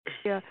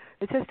Yeah,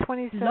 it says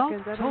 20 Blog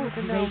seconds. I don't Talk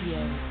even know. Radio.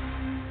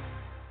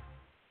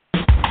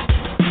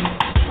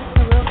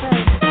 Oh, we're okay.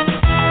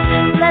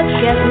 Let's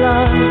get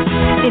lost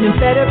in a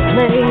better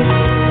place.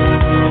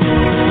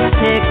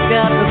 Pick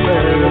up a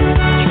book,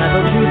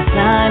 travel through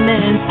time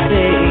and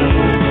space.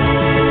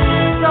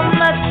 So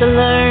much to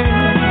learn,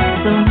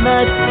 so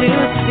much to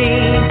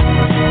see.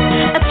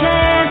 A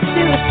chance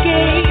to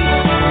escape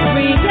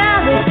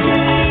reality.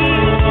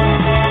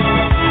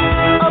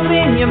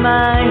 Open your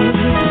mind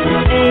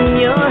and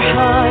your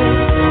heart.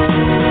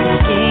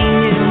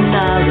 Gain new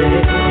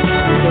knowledge,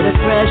 get a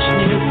fresh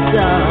new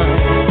start.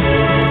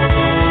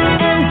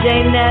 MJ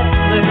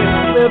Network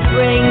will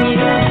bring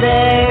you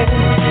there.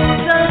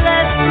 So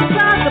let's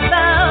talk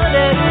about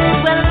it.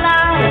 We're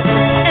live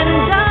and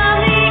on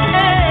the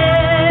air.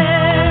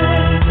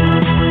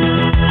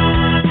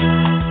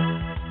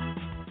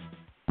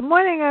 Good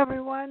morning,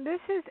 everyone.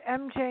 This is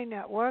MJ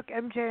Network,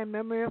 MJ in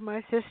memory of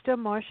my sister,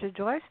 Marcia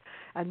Joyce,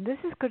 and this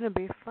is going to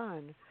be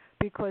fun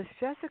because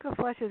Jessica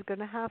Fletcher is going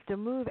to have to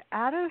move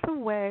out of the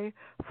way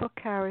for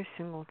Carrie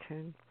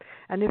Singleton.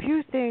 And if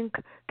you think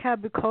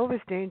Cabot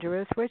is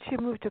dangerous, where'd she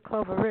move to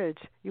Clover Ridge?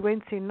 You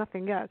ain't seen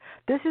nothing yet.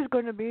 This is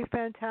going to be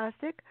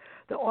fantastic.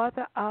 The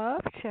author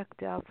of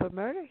Checked Out for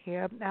Murder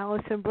here,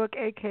 Allison Brooke,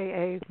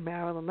 a.k.a.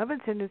 Marilyn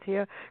Levinson, is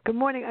here. Good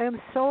morning. I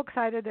am so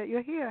excited that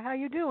you're here. How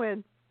you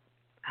doing?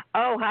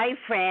 Oh, hi,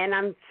 Fran.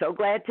 I'm so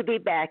glad to be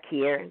back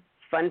here.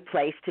 Fun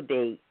place to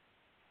be.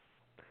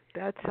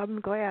 I'm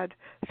glad.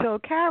 So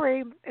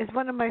Carrie is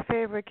one of my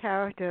favorite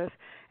characters,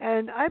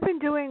 and I've been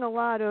doing a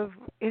lot of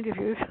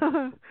interviews,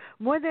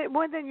 more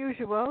than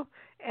usual.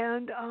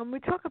 And we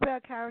talk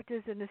about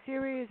characters in the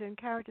series and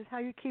characters, how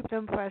you keep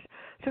them fresh.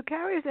 So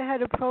Carrie is the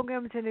head of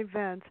programs and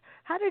events.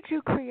 How did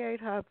you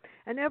create her?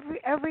 And every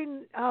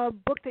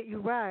book that you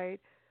write,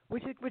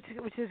 which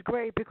is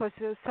great because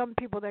there's some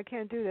people that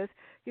can't do this,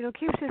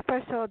 keeps it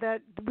fresh so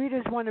that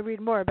readers want to read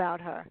more about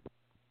her.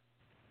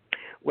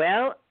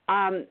 Well,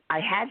 I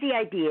had the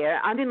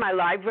idea. I'm in my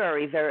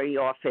library very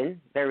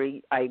often.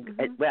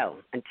 Well,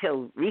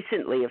 until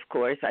recently, of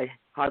course. I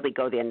hardly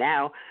go there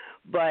now.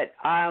 But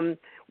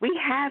we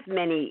have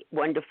many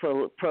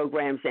wonderful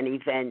programs and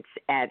events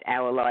at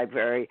our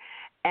library.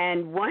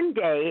 And one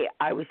day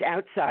I was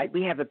outside.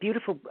 We have a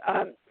beautiful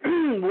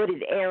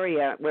wooded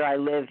area where I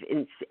live,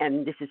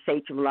 and this is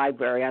Sachem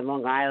Library on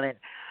Long Island.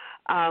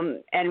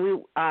 And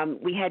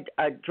we had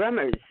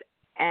drummers.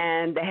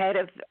 And the head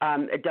of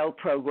adult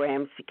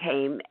programs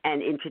came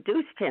and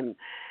introduced him.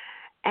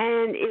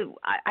 And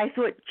I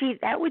thought, gee,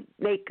 that would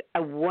make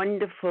a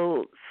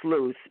wonderful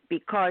sleuth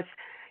because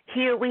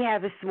here we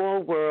have a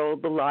small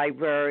world, the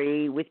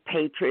library, with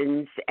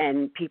patrons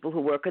and people who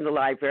work in the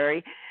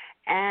library.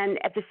 And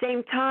at the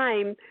same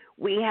time,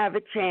 we have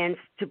a chance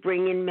to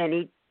bring in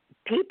many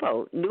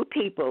people, new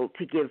people,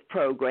 to give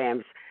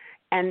programs.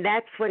 And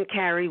that's when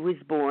Carrie was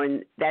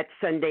born, that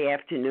Sunday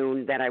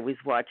afternoon that I was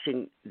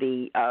watching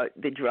the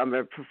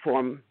drummer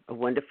perform a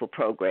wonderful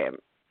program.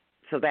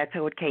 So that's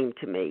how it came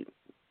to me.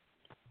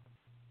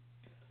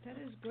 That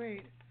is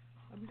great.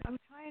 I'm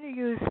trying to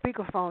use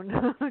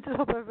speakerphone. I just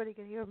hope everybody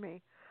can hear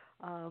me.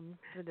 Let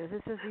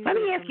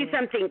me ask you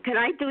something. Can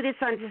I do this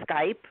on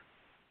Skype?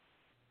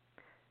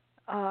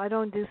 I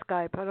don't do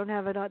Skype. I don't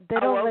have it on. They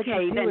don't let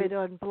you do it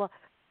on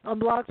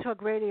Blog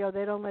Talk Radio.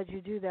 They don't let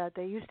you do that.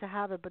 They used to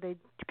have it, but they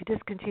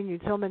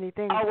discontinued so many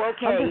things. Oh,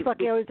 okay. I'm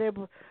lucky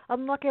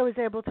I was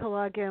able to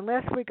log in.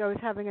 Last week I was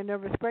having a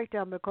nervous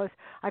breakdown because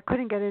I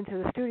couldn't get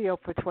into the studio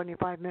for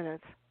 25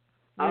 minutes.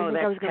 I think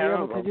I was going to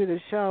be able to do the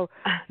show.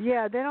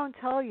 Yeah, they don't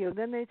tell you.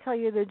 Then they tell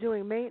you they're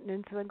doing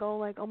maintenance, and I go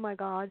like, oh my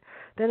God.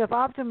 Then if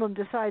Optimum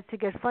decides to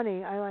get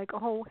funny, I like,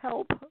 oh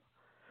help.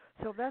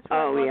 So that's why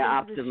I logged into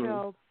Optimum. the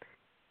show.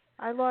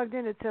 I logged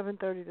in at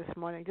 7:30 this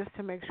morning just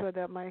to make sure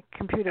that my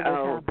computer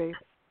was happy.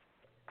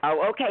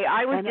 Oh, okay.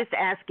 I was just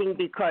asking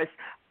because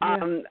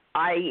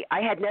I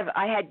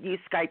had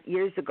used Skype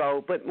years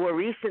ago, but more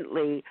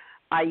recently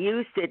I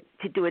used it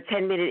to do a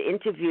 10-minute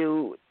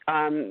interview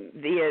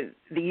via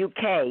the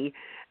UK,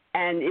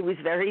 and it was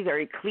very,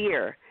 very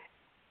clear.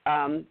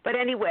 But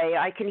anyway,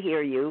 I can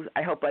hear you.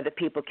 I hope other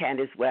people can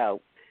as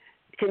well.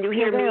 Can you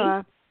hear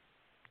me?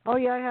 Oh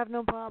yeah, I have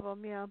no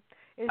problem. Yeah,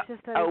 it's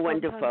just that. Oh,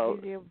 wonderful.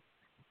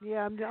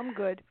 Yeah, I'm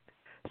good.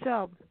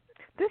 So,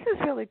 this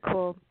is really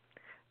cool.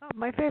 Oh,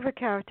 my favorite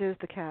character is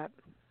the cat.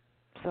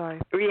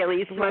 Sorry.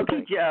 Really?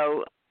 Smoky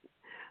Joe.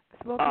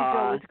 Smoky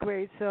Joe is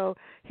great. So,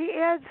 he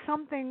adds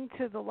something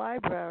to the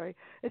library.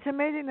 It's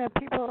amazing that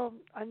people,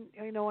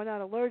 are not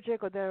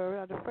allergic or they're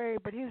not afraid,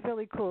 but he's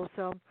really cool.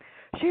 So,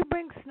 she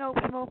brings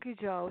Smoky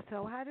Joe.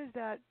 So, how does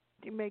that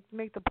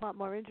make the plot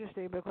more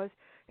interesting? Because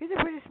he's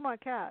a pretty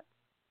smart cat.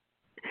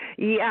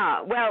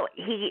 Yeah, well,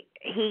 he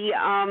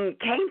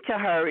came to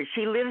her.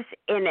 She lives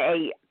in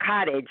a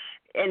cottage,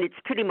 and it's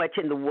pretty much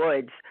in the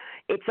woods.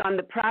 It's on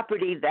the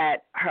property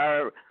that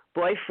her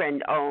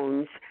boyfriend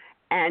owns,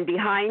 and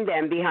behind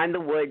the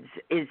woods,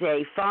 is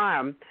a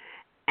farm.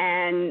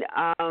 And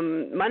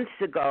months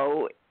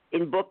ago,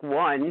 in book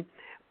 1,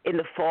 in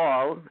the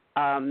fall,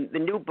 the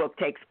new book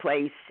takes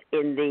place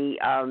in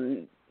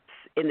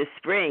in the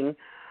spring,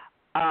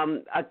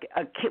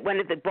 one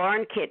of the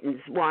barn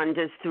kittens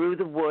wanders through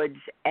the woods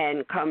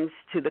and comes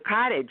to the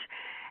cottage,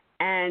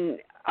 and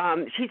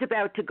she's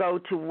about to go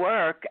to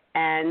work,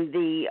 and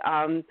the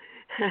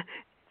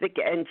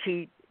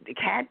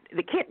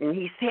kitten,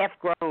 he's half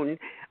grown,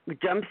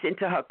 jumps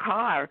into her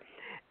car,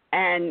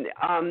 and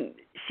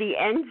she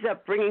ends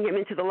up bringing him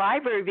into the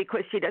library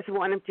because she doesn't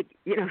want him to,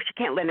 she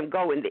can't let him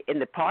go in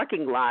the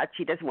parking lot.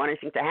 She doesn't want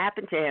anything to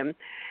happen to him.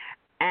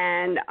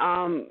 And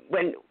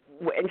when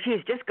she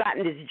has just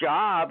gotten this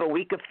job a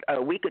week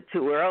or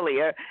two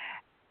earlier,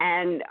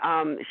 and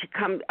she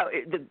comes,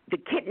 the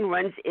kitten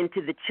runs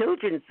into the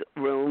children's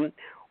room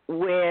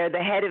where the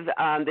head of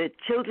the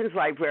children's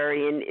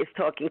librarian is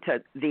talking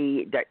to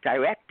the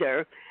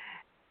director,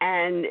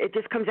 and it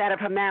just comes out of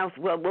her mouth,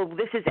 well,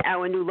 this is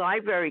our new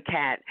library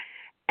cat.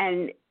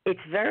 And it's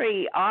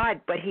very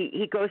odd, but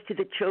he goes to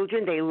the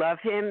children. They love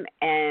him,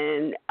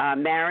 and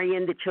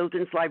Marion, the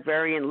children's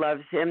librarian,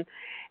 loves him.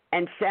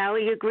 And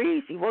Sally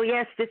agrees. Well,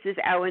 yes, this is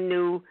our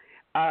new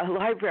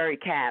library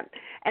cat.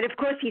 And, of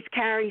course, he's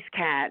Carrie's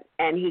cat,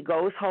 and he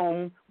goes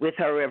home with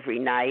her every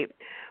night.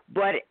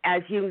 But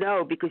as you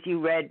know, because you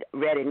read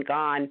Red and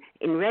Gone,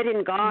 in Red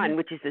and Gone,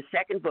 which is the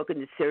second book in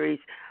the series,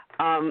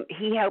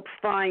 he helps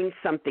find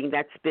something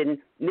that's been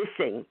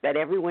missing that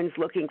everyone's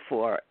looking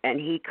for, and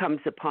he comes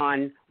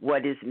upon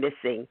what is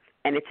missing,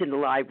 and it's in the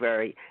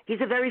library.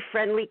 He's a very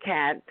friendly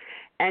cat,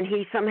 and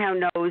he somehow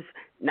knows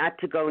not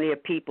to go near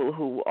people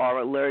who are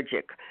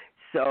allergic.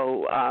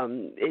 So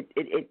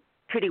it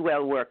pretty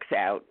well works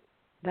out.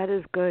 That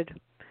is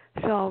good.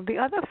 So the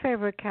other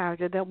favorite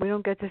character that we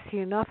don't get to see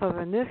enough of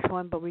in this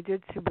one, but we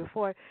did see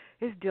before,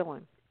 is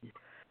Dylan.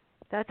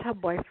 That's her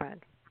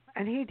boyfriend.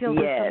 And he deals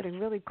with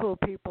something really cool,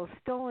 people.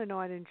 Stolen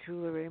art and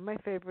jewelry. My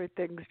favorite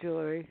thing's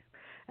jewelry.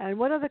 And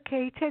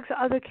he takes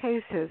other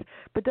cases.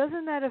 But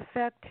doesn't that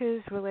affect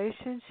his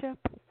relationship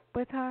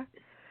with her?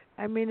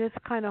 I mean, it's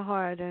kind of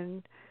hard.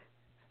 And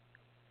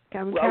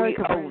Carrie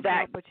could bring it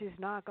up, but she's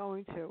not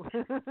going to.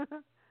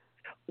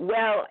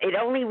 Well,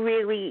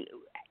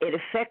 it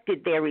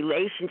affected their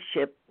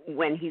relationship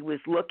when he was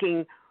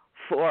looking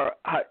for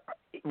her.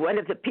 One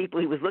of the people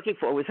he was looking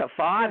for was her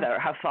father. Yeah.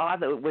 Her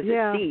father was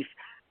a thief.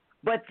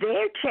 But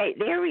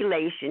their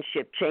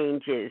relationship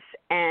changes,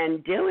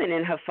 and Dylan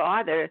and her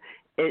father,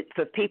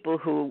 for people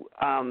who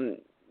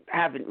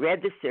haven't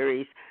read the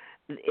series,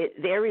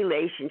 their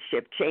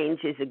relationship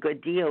changes a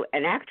good deal.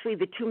 And actually,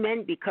 the two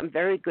men become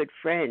very good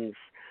friends.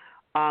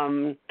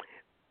 But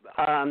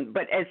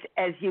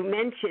as you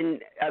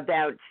mentioned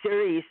about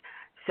series,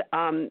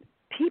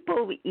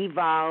 people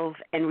evolve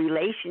and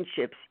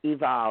relationships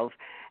evolve.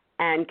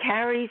 And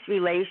Carrie's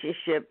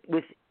relationship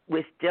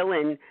with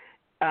Dylan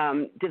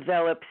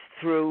develops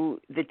through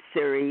the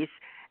series,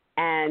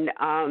 and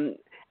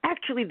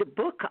actually the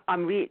book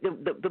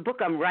the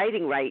book I'm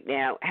writing right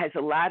now has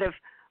a lot of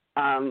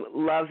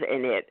love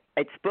in it.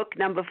 It's book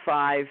number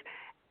 5,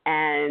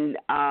 and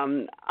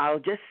I'll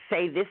just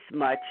say this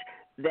much,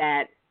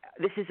 that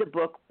this is a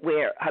book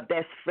where her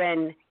best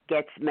friend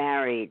gets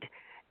married.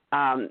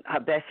 Her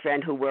best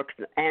friend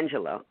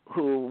Angela,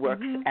 who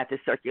works at the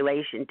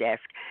circulation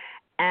desk.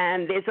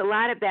 And there's a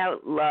lot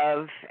about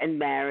love and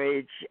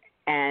marriage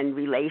and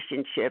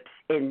relationships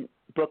in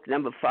book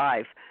number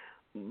 5,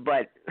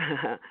 but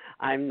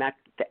I'm not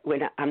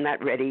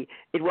ready.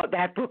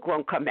 That book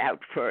won't come out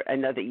for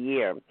another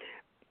year.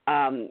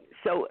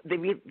 So the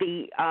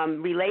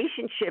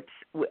relationships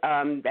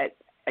that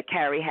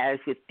Carrie has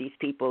with these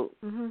people,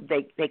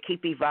 they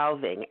keep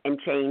evolving and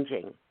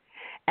changing.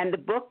 And the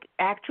book,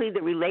 actually,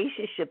 the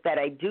relationship that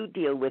I do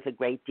deal with a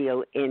great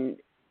deal in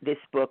this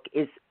book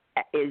is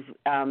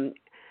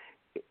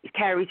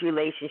Carrie's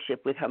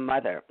relationship with her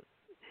mother.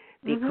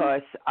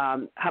 Because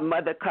her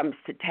mother comes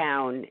to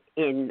town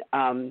in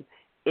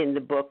the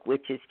book,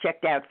 which is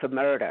Checked Out for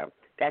Murder.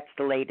 That's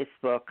the latest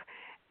book,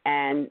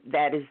 and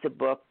that is the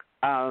book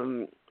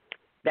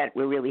that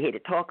we're really here to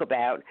talk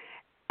about.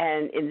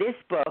 And in this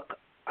book,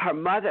 her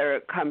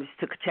mother comes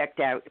to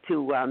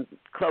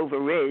Clover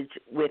Ridge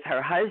with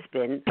her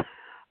husband,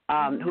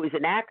 who is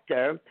an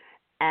actor,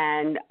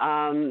 and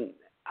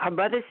her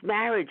mother's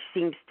marriage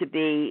seems to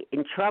be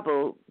in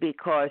trouble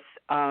because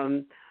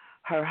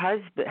her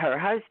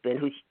husband,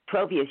 who's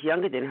 12 years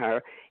younger than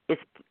her,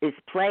 is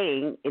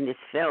playing in this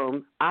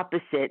film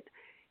opposite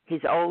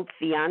his old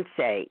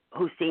fiancée,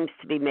 who seems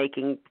to be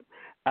making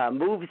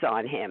moves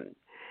on him.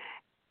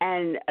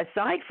 And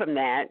aside from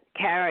that,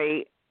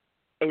 Carrie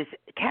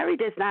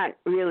does not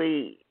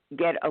really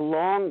get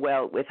along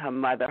well with her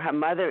mother. Her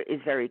mother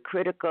is very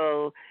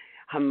critical.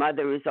 Her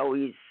mother is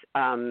always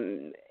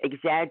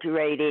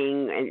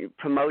exaggerating and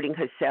promoting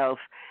herself.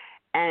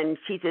 And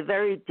she's a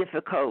very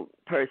difficult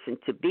person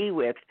to be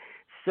with.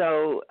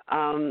 So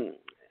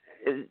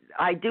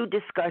I do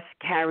discuss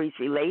Carrie's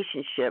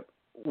relationship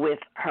with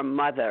her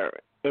mother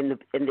in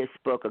this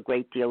book. A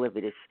great deal of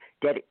it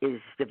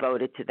is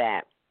devoted to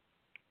that.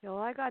 Well,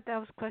 I got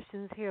those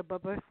questions here,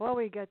 but before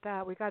we get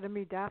that, we got to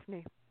meet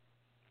Daphne.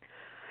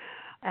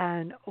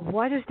 And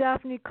why does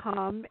Daphne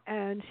come?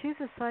 And she's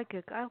a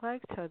psychic. I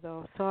liked her,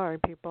 though. Sorry,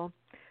 people.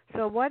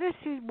 So why does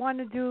she want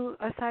to do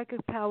a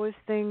psychic powers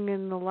thing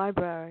in the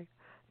library?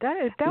 That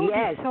would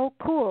Yes. be so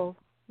cool.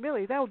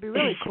 Really, that would be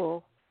really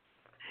cool.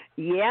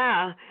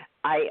 Yeah,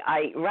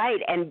 I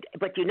right.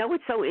 But you know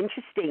what's so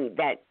interesting,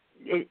 that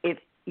if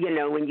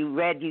when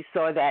you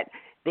saw that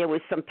there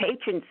was some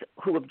patrons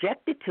who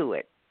objected to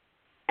it.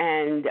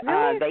 And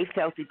really? they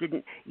felt it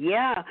didn't.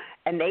 Yeah,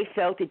 and they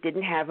felt it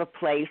didn't have a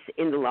place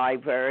in the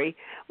library.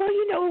 Well,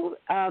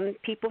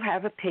 people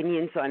have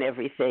opinions on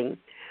everything.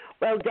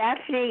 Well,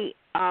 Daphne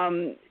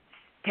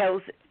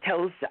tells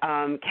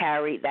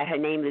Carrie that her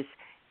name is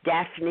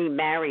Daphne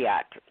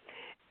Marriott,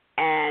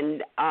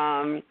 and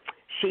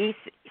she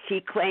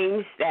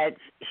claims that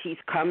she's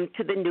come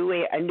to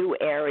a new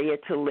area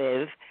to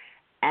live,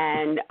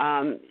 and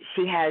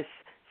she has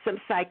some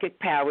psychic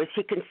powers.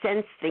 She can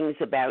sense things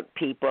about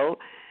people,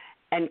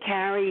 and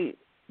Carrie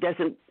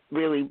doesn't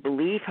really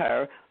believe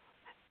her,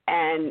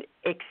 and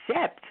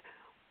except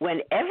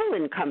when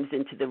Evelyn comes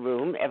into the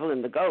room,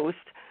 Evelyn the ghost,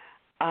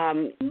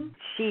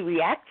 she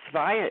reacts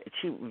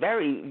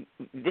very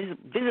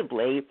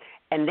visibly,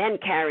 and then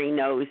Carrie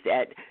knows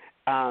that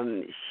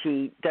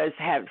she does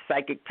have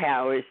psychic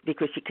powers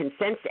because she can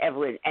sense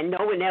Evelyn, and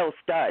no one else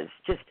does,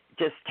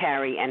 just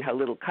Carrie and her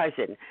little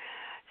cousin.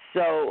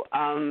 So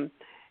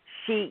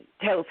she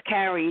tells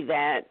Carrie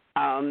that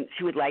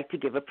she would like to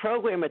give a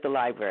program at the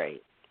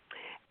library,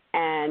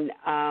 and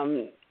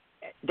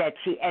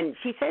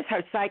she says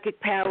her psychic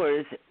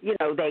powers,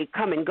 they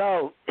come and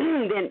go.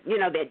 Then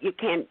that you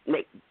can't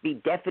be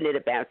definite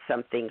about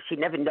something. She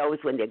never knows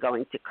when they're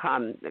going to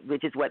come,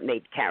 which is what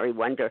made Carrie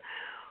wonder.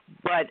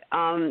 But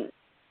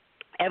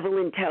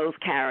Evelyn tells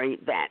Carrie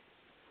that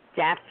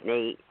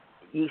Daphne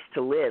used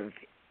to live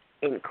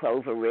in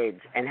Clover Ridge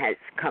and has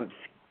come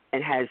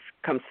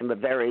from a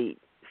very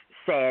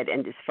sad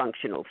and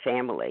dysfunctional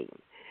family,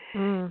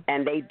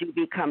 and they do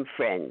become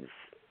friends.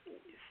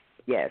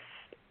 Yes.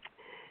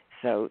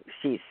 So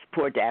she's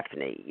poor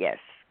Daphne. Yes.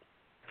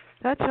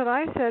 That's what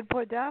I said,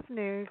 poor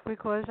Daphne,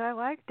 because I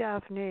like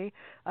Daphne.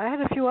 I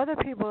had a few other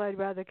people I'd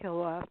rather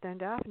kill off than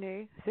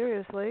Daphne.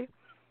 Seriously,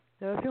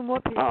 there are a few more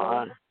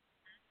people.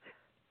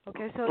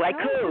 Okay, so like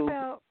who?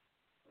 About,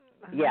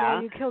 yeah.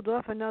 Well, you killed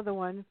off another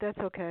one. That's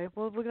okay.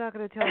 Well, we're not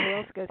going to tell who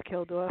else gets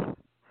killed off.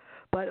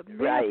 But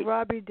right.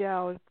 Robbie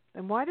Dowd.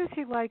 And why does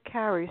he like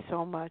Carrie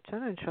so much? I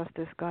don't trust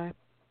this guy.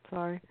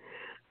 Sorry.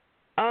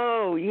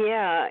 Oh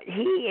yeah,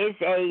 he is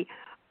a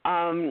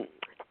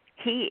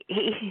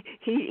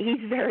he's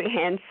very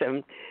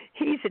handsome.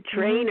 He's a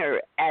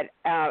trainer at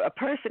a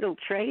personal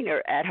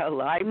trainer at her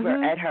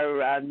library, at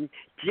her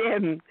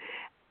gym,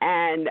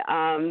 and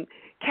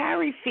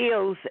Carrie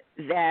feels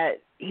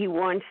that he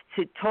wants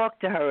to talk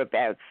to her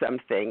about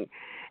something,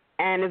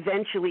 and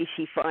eventually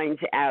she finds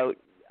out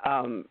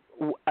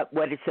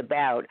what it's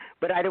about.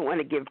 But I don't want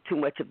to give too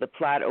much of the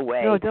plot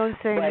away. No, don't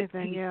say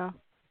anything.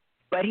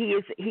 But he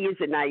is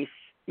a nice.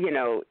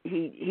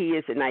 He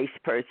is a nice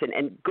person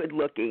and good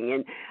looking.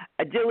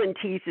 And Dylan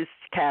teases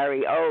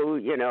Carrie,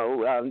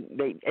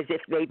 as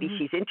if maybe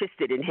she's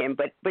interested in him,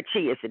 but she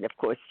isn't. Of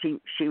course,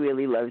 she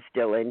really loves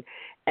Dylan,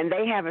 and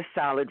they have a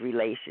solid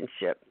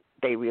relationship.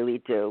 They really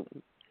do.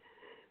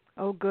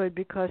 Oh, good,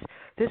 because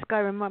this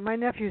guy, my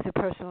nephew's a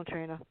personal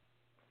trainer.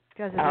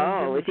 He has a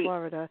gym in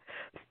Florida.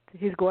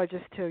 He's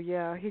gorgeous too.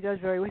 Yeah, he does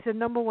very well. He's the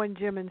 #1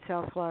 gym in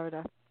South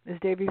Florida. It's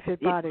Davy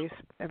Fit Bodies.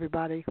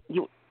 Everybody.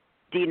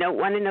 Do you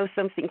want to know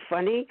something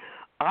funny?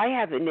 I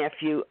have a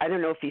nephew. I don't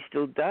know if he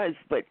still does,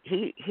 but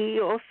he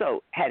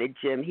also had a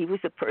gym. He was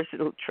a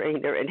personal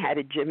trainer and had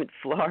a gym in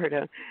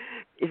Florida.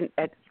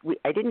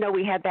 I didn't know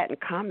we had that in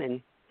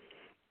common.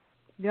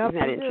 Yep,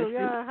 I do.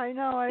 Yeah, I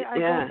know. I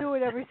go through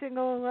it every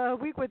single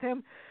week with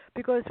him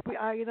because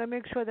I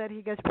make sure that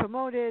he gets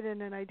promoted,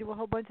 and then I do a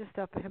whole bunch of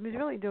stuff for him. He's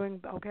really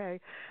doing okay,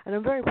 and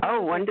I'm very proud.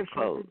 Oh,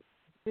 wonderful.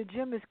 The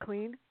gym is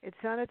clean. It's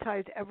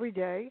sanitized every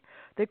day.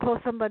 They call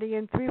somebody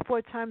in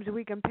 3-4 times a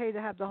week and pay to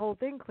have the whole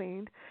thing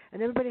cleaned.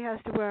 And everybody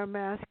has to wear a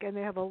mask. And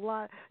they have a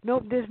lot.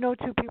 There's no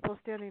two people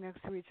standing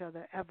next to each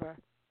other ever.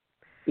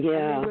 Yeah.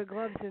 And they wear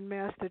gloves and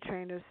masks, the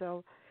trainers.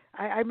 So,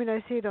 I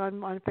see it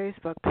on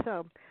Facebook.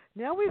 So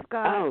now we've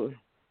got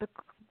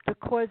the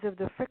cause of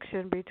the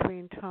friction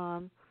between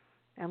Tom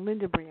and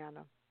Linda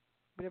Brianna,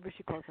 whatever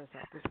she calls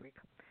herself this week.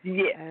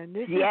 Yeah.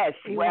 Yes.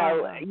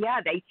 Well,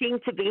 they seem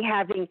to be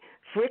having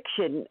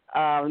friction.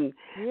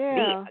 Brianna,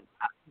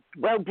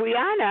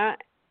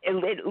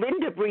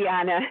 Linda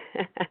Brianna,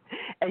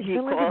 as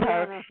you call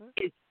her,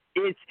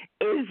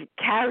 is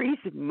Carrie's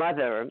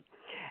mother,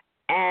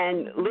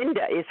 and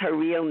Linda is her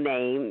real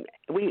name.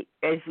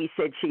 As we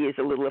said, she is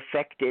a little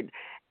affected,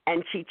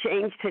 and she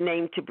changed her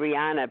name to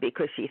Brianna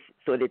because she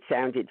thought it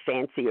sounded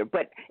fancier.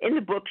 But in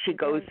the book, she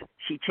goes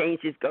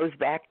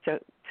back to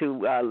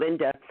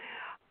Linda.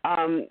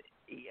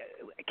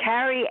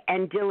 Carrie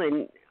and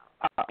Dylan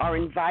are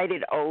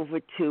invited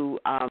over to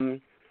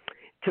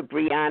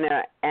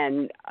Brianna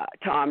and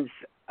Tom's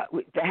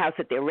the house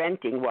that they're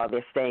renting while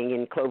they're staying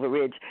in Clover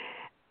Ridge,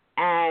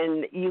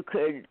 and you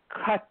could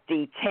cut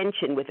the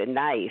tension with a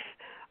knife.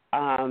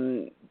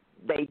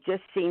 They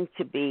just seem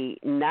to be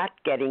not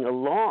getting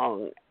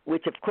along,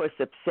 which of course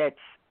upsets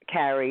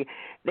Carrie.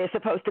 They're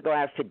supposed to go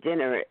out for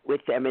dinner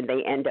with them, and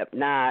they end up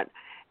not.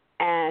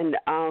 And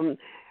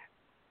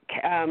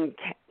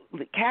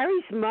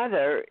Carrie's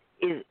mother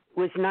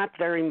was not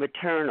very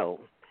maternal,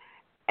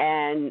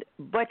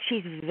 but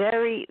she's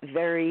very,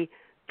 very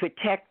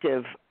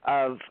protective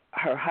of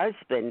her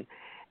husband,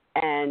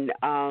 and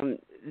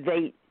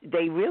they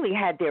really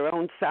had their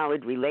own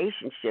solid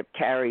relationship,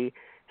 Carrie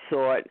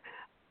thought.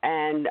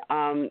 And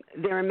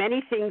there are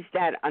many things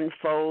that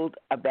unfold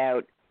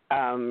about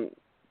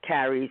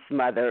Carrie's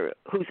mother,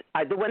 who's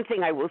the one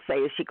thing I will say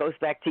is she goes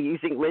back to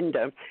using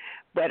Linda,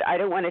 but I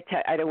don't want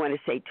to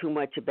say too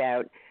much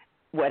about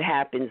what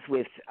happens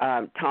with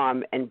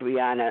Tom and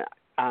Brianna.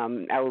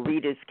 Our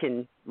readers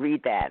can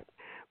read that,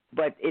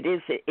 but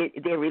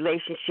their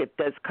relationship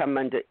does come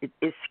under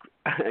is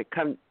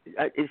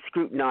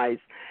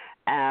scrutinized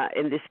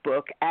in this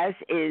book, as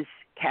is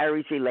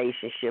Carrie's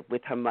relationship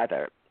with her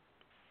mother.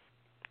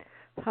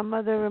 Her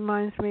mother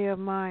reminds me of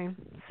mine.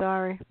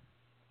 Sorry.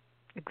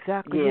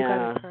 Exactly. Yeah. You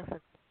got it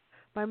perfect.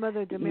 My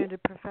mother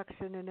demanded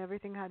perfection, and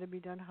everything had to be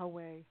done her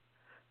way.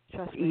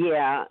 Trust me.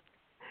 Yeah.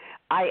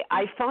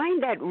 I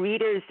find that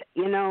readers,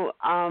 tell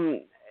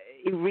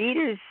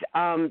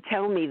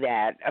me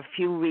that, a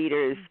few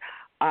readers,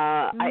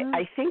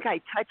 I think I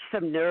touch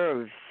some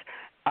nerves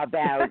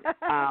about,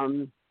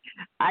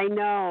 I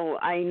know.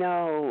 I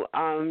know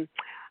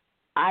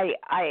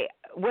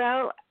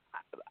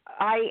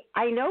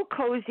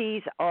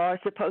cozies are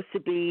supposed to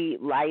be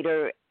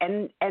lighter,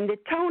 and the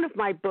tone of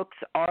my books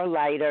are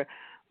lighter,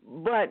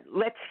 but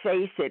let's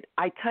face it,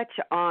 I touch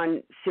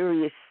on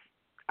serious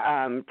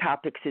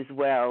topics as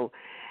well.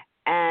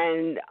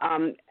 And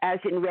as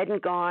in Red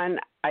and Gone,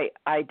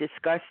 I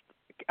discussed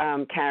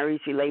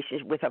Carrie's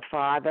relationship with her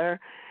father,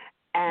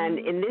 and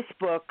in this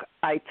book,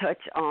 I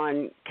touch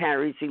on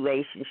Carrie's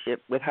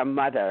relationship with her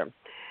mother.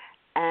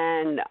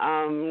 And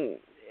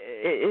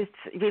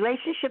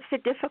relationships are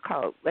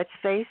difficult, let's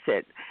face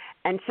it,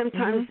 and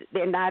sometimes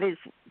they're not as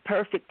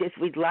perfect as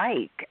we'd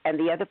like, and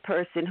the other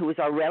person, who is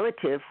our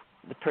relative,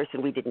 the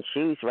person we didn't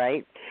choose,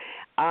 right,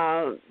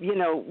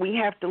 we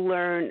have to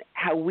learn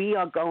how we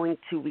are going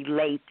to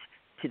relate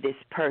to this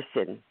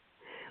person.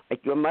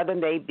 Like your mother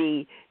may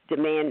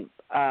demand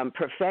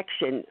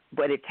perfection,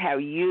 but it's how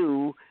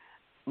you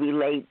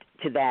relate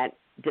to that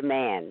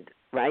demand,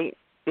 right?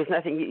 There's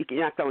nothing,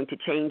 you're not going to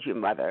change your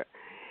mother.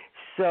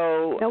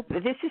 So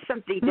This is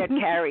something that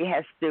Carrie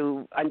has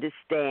to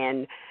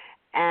understand,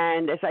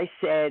 and as I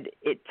said,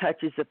 it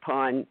touches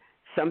upon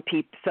some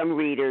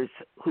readers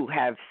who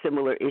have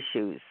similar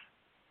issues.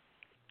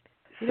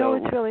 You know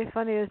what's really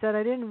funny is that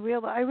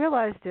I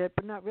realized it,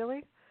 but not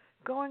really.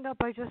 Growing up,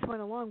 I just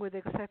went along with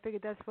it because I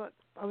figured that's what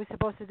I was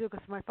supposed to do,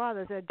 because my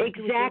father said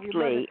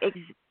exactly.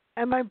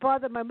 And my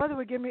mother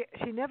would give me.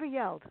 She never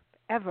yelled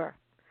ever,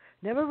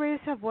 never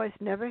raised her voice,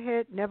 never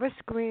hit, never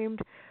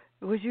screamed.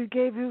 It was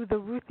gave you the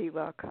Ruthie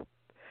look.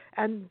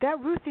 And that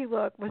Ruthie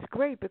look was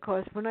great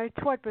because when I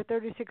taught for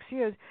 36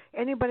 years,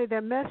 anybody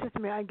that messed with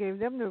me, I gave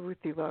them the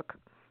Ruthie look.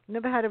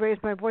 Never had to raise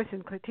my voice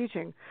in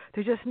teaching.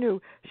 They just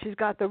knew she's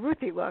got the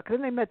Ruthie look.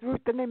 Then they met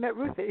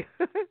Ruthie.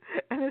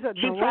 And they said,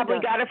 she probably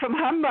got it from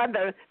her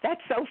mother.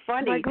 That's so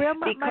funny. My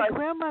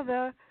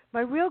grandmother,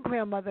 my real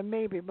grandmother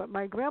maybe, but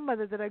my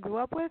grandmother that I grew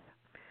up with,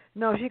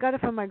 no, she got it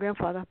from my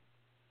grandfather.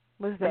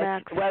 Was the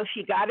Max. Well,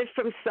 she got it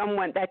from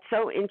someone. That's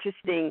so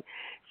interesting.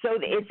 So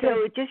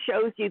it just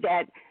shows you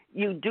that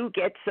you do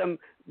get some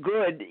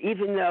good,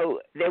 even though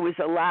there was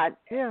a lot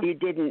you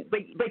didn't.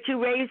 But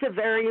you raise a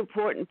very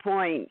important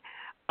point,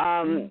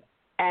 and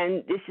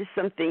this is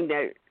something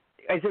that,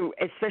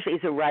 especially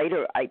as a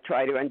writer, I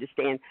try to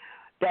understand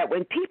that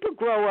when people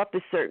grow up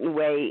a certain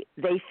way,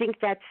 they think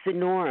that's the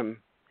norm.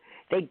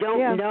 They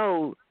don't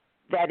know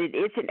that it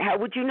isn't. How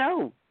would you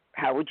know?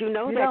 How would you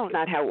know that's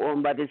not how all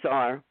mothers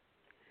are?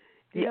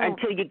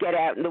 Until you get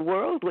out in the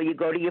world, where you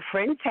go to your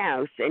friend's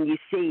house and you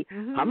see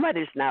her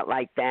mother's not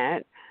like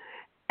that,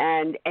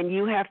 and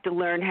you have to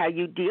learn how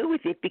you deal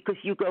with it, because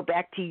you go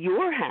back to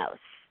your house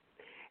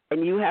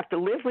and you have to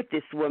live with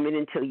this woman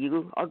until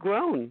you are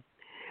grown.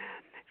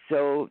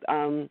 So,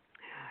 well,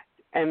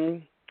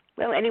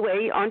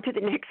 anyway, on to the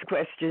next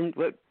question.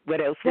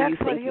 What else were you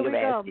thinking of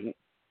asking?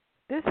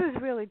 This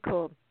is really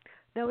cool.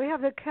 Now we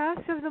have the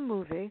cast of the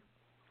movie.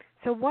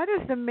 So what is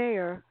the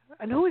mayor,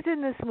 and who is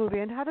in this movie,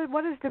 and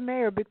what does the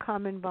mayor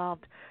become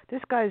involved?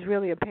 This guy is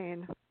really a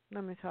pain,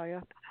 let me tell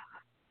you.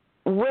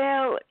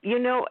 Well, he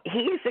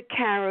is a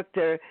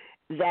character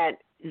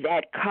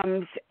that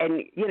comes,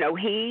 and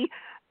he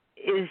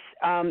is.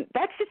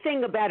 That's the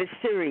thing about a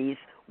series.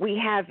 We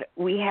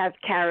have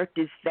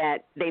characters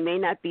that they may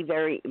not be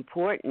very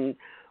important,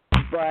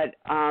 but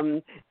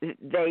they're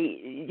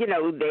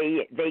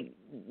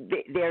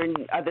in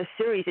other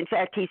series. In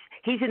fact,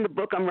 he's in the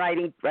book I'm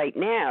writing right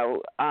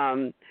now,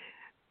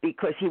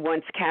 because he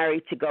wants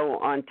Carrie to go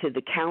on to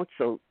the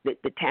council,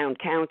 the town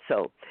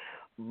council.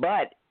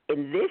 But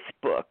in this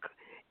book,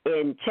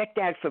 in Checked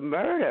Out for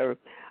Murder,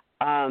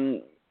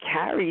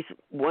 Carrie's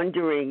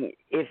wondering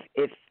if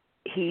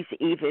he's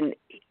even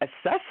a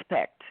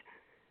suspect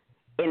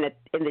in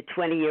the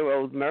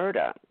 20-year-old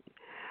murder.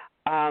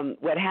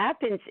 What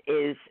happens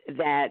is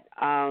that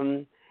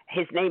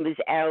his name is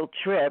Al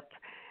Tripp,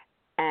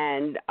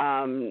 and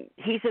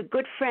he's a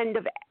good friend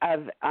of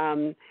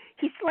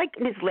he's like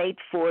in his late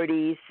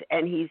 40s,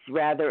 and he's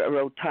rather a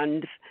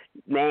rotund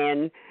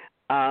man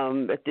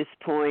at this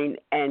point,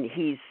 and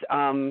he's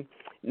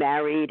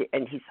married,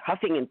 and he's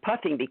huffing and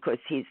puffing because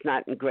he's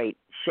not in great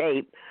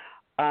shape.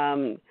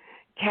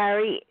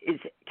 Carrie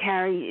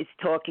is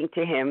talking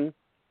to him,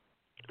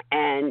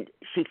 and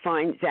she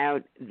finds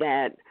out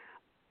that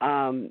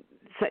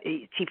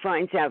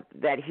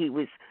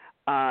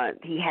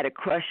he had a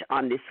crush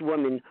on this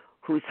woman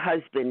whose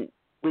husband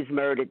was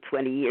murdered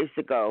 20 years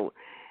ago,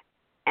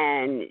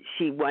 and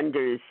she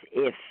wonders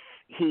if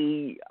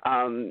he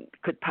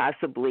could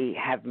possibly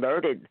have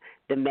murdered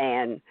the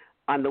man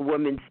on the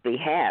woman's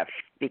behalf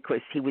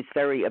because he was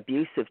very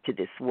abusive to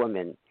this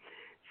woman.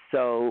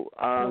 So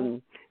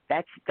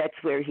that's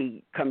where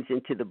he comes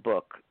into the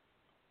book.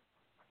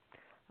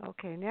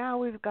 Okay, now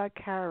we've got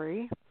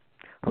Carrie,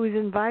 who's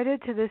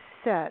invited to this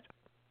set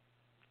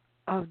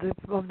of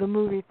the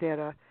movie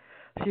theater.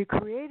 She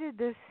created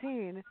this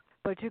scene,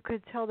 but you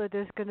could tell that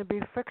there's going to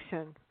be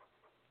friction,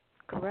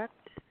 correct?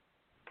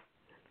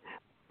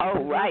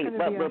 Oh, right.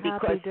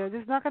 Because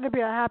there's not going to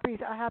be a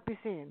happy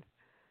scene.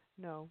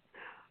 No.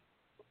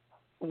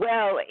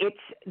 Well,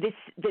 the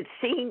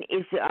scene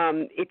is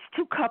it's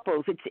two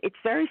couples. It's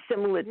very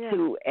similar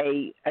to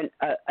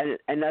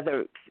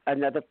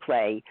another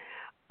play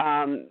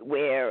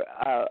where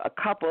a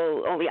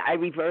couple. Only I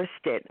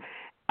reversed it,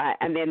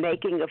 and they're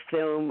making a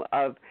film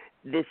of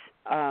this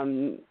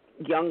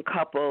young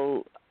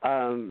couple.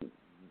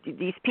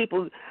 These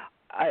people,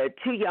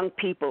 two young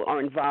people are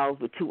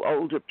involved with two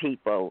older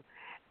people,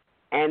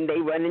 and they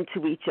run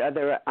into each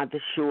other on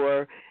the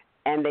shore,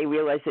 and they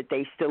realize that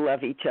they still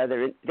love each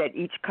other, that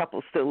each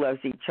couple still loves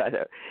each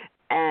other,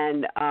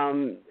 and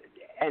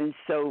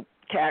so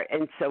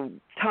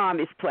Tom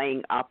is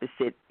playing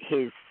opposite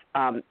his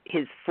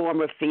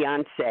former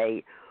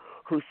fiancée,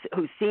 who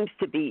seems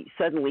to be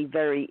suddenly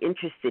very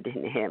interested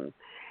in him,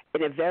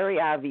 in a very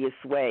obvious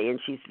way, and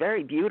she's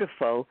very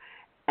beautiful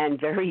and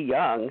very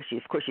young.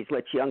 She's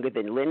much younger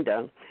than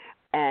Linda,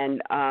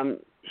 and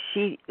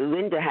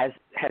Linda has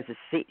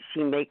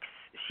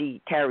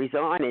she carries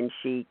on and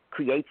she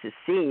creates a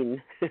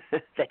scene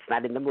that's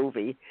not in the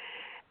movie,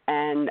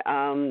 and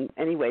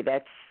anyway,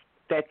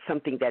 that's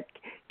something that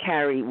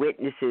Carrie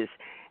witnesses,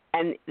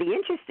 and the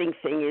interesting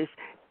thing is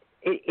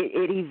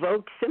it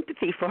evokes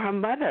sympathy for her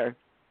mother.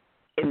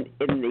 In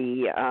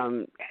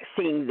the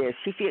seeing this,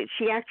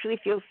 she actually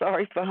feels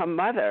sorry for her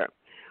mother,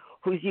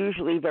 who's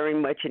usually very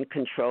much in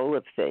control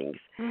of things,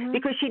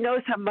 because she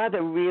knows her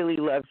mother really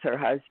loves her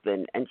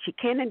husband, and she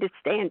can't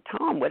understand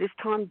Tom. What is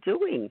Tom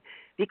doing?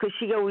 Because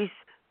she always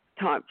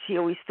thought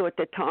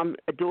that Tom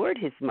adored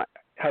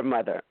her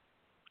mother.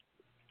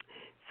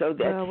 So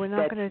we're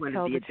not going to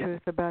tell the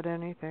truth about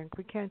anything.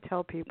 We can't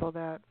tell people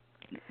that.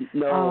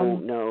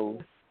 No.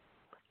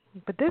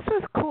 But this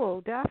was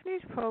cool.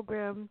 Daphne's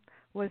program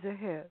was a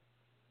hit,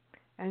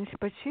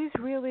 but she's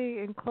really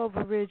in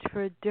Clover Ridge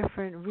for a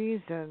different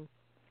reason.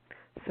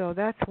 So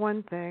that's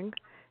one thing.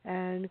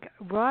 And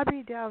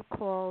Robbie Dowd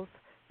calls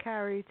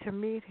Carrie to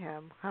meet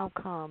him. How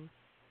come?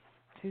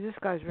 See, this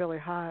guy's really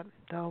hot,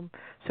 though.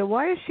 So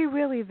why is she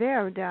really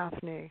there,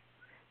 Daphne?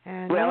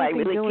 And well, I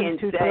don't think really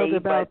Dylan's too thrilled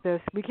about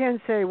this. We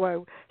can't say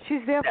why.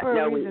 She's there for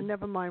a reason.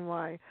 Never mind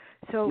why.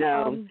 So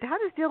how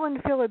does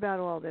Dylan feel about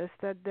all this?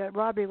 That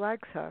Robbie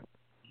likes her.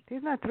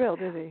 He's not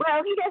thrilled, is he?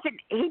 Well,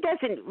 he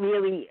doesn't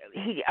really.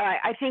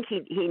 I think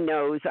he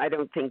knows. I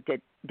don't think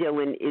that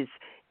Dylan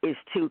is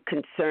too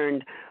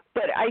concerned.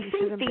 But I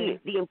think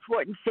the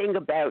important thing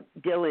about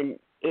Dylan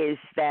is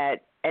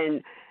that,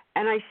 and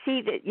I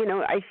see that,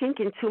 I think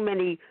in too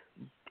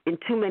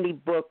many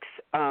books,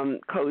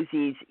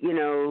 cozies,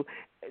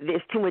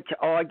 there's too much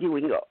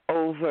arguing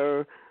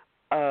over,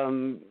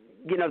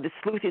 the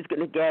sleuth is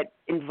going to get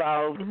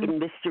involved in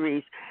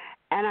mysteries,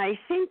 and I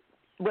think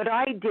what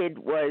I did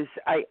was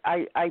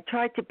I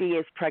tried to be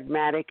as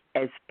pragmatic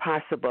as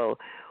possible,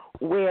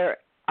 where,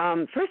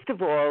 first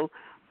of all,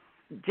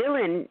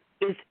 Dylan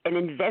is an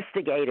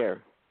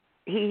investigator.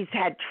 He's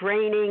had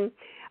training.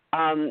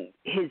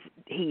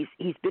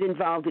 He's been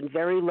involved in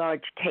very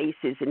large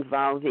cases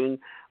involving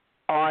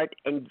art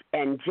and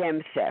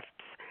gem thefts,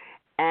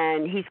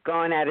 and he's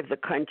gone out of the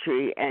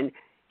country, and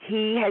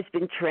he has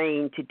been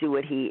trained to do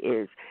what he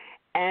is.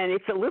 And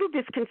it's a little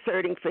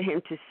disconcerting for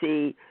him to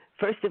see,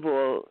 first of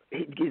all,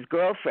 his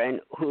girlfriend,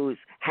 who's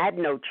had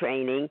no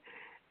training,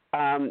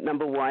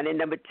 number one, and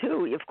number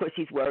two, of course,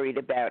 he's worried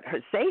about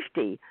her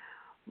safety.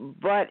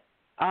 But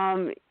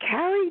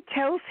Carrie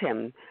tells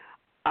him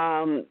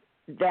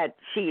that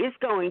she is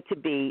going to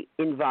be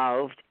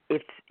involved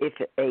if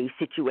a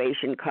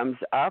situation comes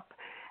up,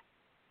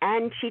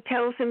 and she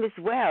tells him as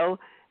well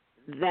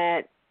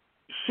that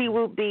she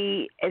will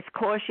be as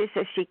cautious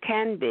as she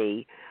can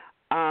be.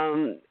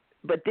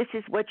 but this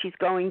is what she's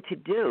going to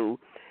do.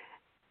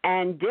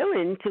 And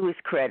Dylan, to his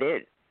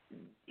credit,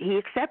 he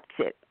accepts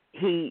it.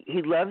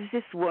 He loves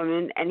this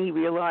woman, and he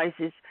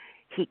realizes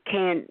he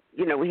can't,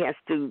 he has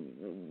to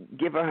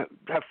give her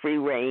free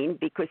rein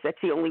because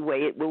that's the only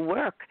way it will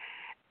work.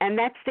 And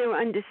that's their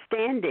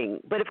understanding.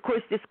 But, of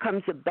course, this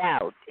comes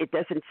about. It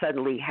doesn't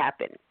suddenly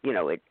happen.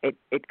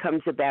 It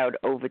comes about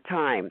over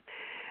time.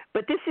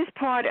 But this is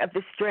part of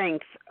the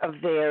strength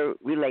of their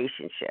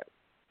relationship.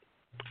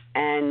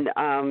 And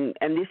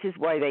this is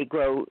why they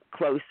grow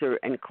closer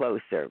and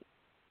closer.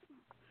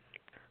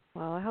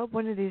 Well, I hope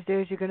one of these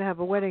days you're going to have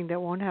a wedding that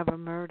won't have a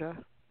murder.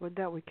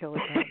 That would kill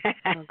it.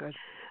 Oh, good.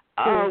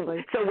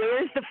 Seriously. So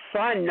where's the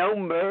fun? No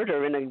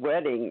murder in a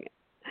wedding.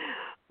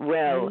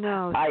 Well,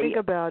 no, think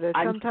about it.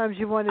 Sometimes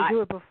you want to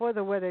do it before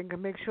the wedding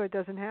and make sure it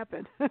doesn't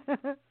happen.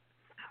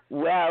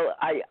 Well,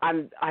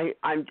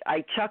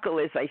 I chuckle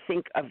as I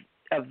think of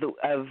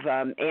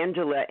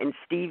Angela and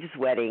Steve's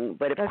wedding,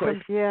 but of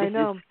course, I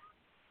know.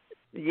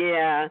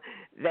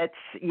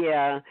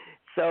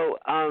 So,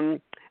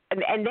 and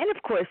then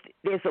of course,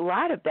 there's a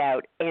lot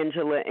about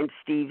Angela and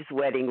Steve's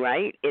wedding,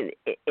 right? In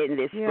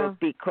this book,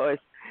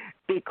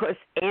 because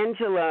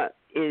Angela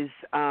is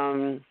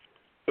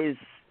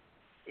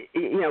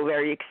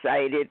very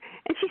excited,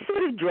 and she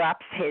sort of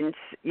drops hints,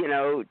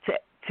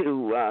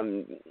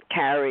 to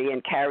Carrie,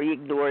 and Carrie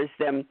ignores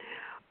them,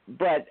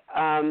 but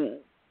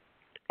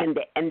and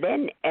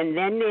then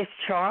there's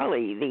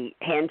Charlie, the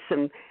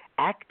handsome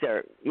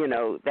actor,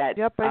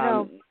 that I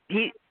know.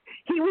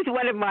 He was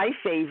one of my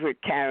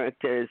favorite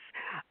characters.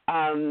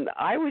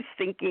 I was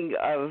thinking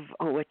of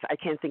I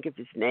can't think of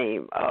his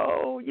name.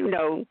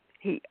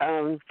 He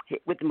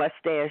with the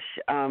mustache.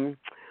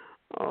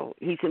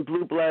 He's in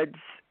Blue Bloods.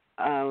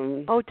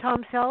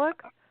 Tom Selleck?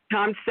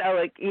 Tom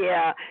Selleck,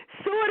 yeah,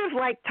 sort of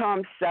like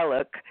Tom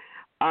Selleck.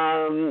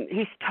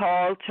 He's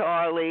tall,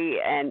 Charlie,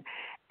 and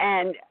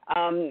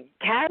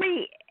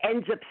Carrie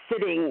ends up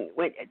sitting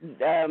with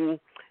the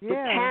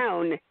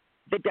town.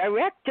 The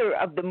director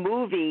of the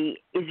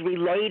movie is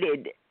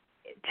related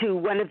to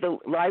one of the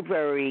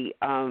library,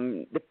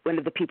 one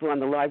of the people on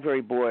the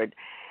library board,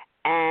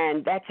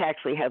 and that's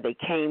actually how they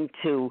came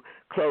to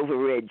Clover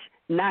Ridge.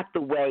 Not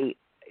the way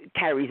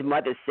Carrie's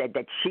mother said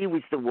that she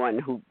was the one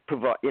who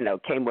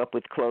came up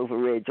with Clover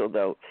Ridge,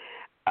 although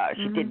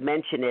she did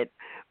mention it.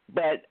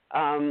 But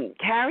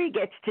Carrie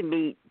gets to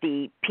meet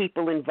the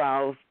people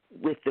involved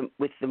with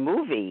the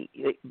movie,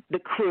 the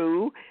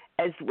crew,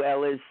 as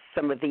well as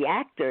some of the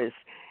actors.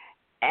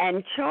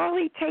 And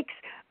Charlie takes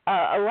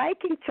a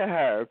liking to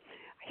her.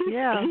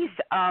 He's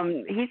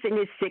in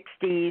his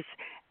 60s,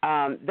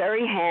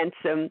 very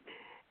handsome,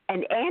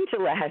 and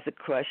Angela has a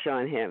crush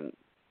on him.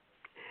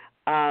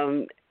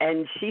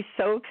 And she's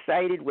so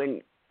excited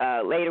when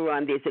later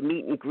on there's a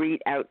meet and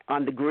greet out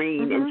on the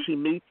green, and she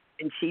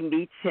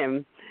meets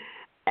him,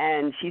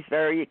 and she's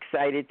very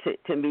excited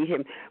to meet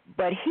him.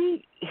 But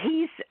he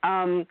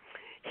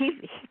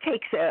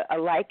takes a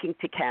liking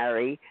to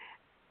Carrie,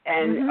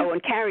 and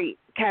and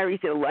Carrie's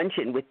at a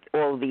luncheon with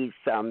all these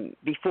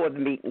before the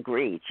meet and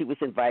greet. She was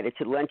invited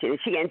to luncheon, and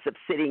she ends up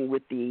sitting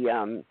with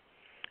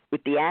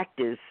the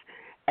actors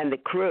and the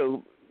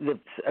crew,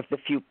 of the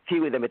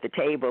few of them at the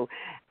table,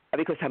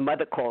 because her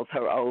mother calls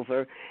her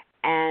over,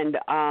 and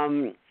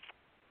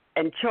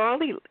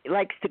Charlie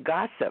likes to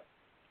gossip,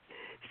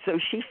 so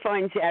she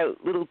finds out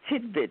little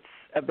tidbits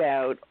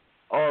about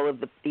all of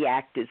the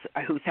actors,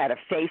 who's had a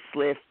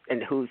facelift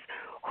and who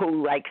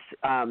likes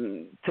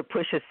to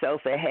push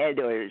herself ahead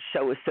or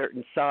show a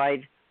certain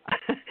side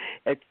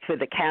for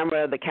the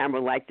camera. The camera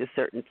liked a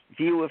certain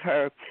view of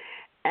her,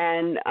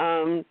 and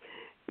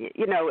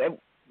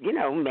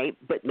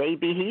but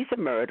maybe he's a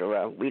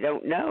murderer. We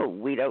don't know.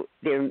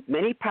 There are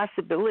many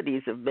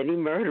possibilities of many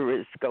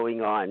murderers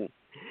going on.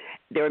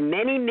 There are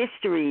many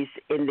mysteries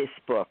in this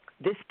book.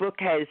 This book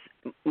has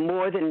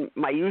more than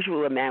my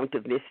usual amount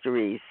of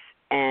mysteries,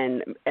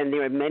 and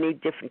there are many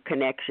different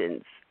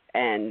connections.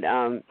 And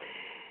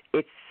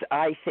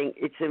I think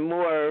it's a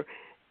more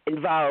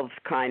involved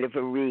kind of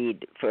a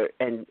read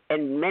and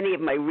many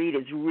of my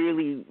readers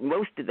really,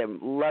 most of them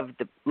love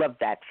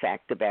that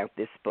fact about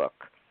this book.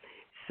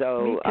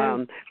 So,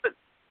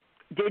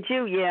 did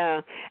you?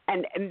 Yeah.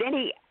 And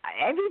then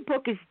every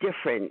book is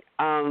different.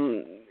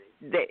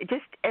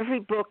 Just every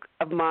book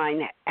of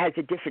mine has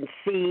a different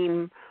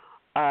theme,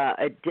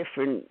 a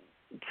different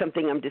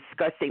something I'm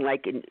discussing.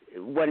 Like in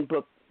one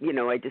book,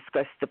 I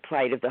discussed the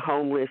plight of the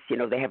homeless.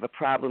 They have a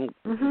problem.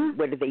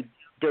 What do they do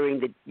during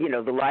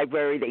the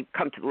library? They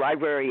come to the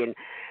library and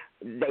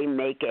they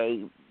make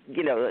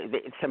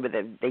some of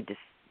them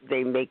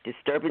they make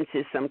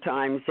disturbances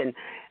sometimes,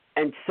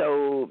 and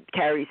so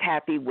Carrie's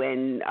happy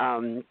when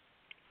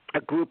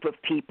a group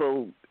of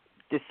people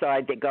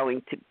decide they're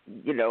going to,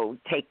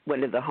 take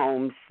one of the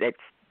homes that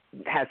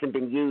hasn't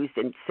been used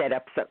and set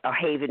up a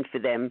haven for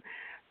them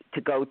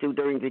to go to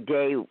during the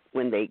day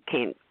when they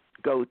can't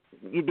go,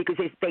 because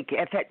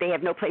they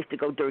have no place to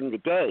go during the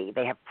day.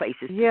 They have places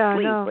to sleep.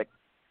 No.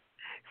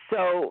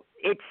 So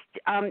it's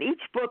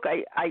each book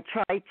I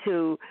try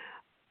to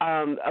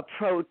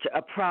approach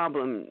a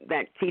problem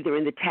that's either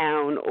in the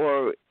town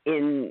or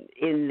in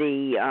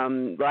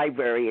the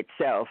library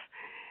itself.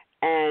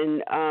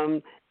 And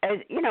as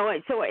you know,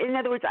 so in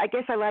other words, I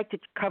guess I like to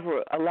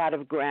cover a lot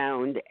of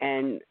ground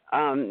and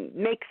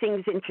make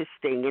things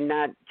interesting and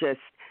not just,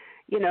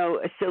 you know,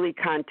 a silly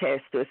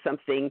contest or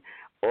something,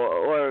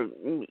 or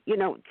you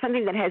know,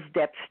 something that has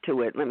depth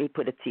to it. Let me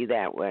put it to you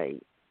that way.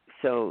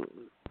 So,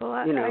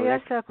 well, you know, I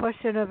asked that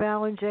question of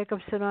Alan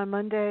Jacobson on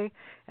Monday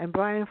and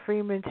Brian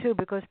Freeman too,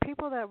 because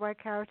people that write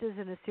characters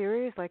in a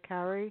series like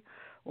Carrie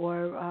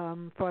or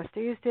Frost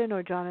Easton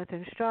or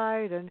Jonathan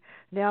Stride, and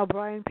now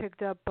Brian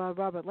picked up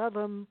Robert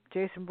Ludlum,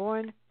 Jason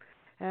Bourne,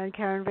 and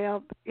Karen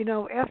Vale. You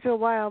know, after a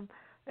while,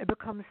 it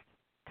becomes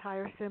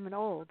tiresome and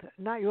old.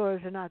 Not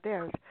yours and not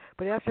theirs,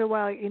 but after a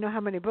while, you know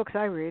how many books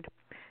I read,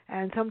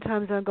 and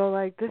sometimes I go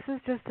like, this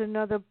is just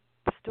another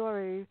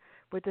story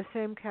with the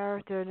same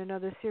character in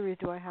another series.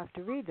 Do I have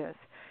to read this?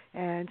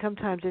 And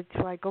sometimes it's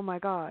like, oh my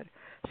God.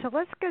 So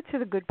let's get to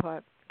the good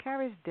part.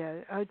 Carrie's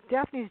dead.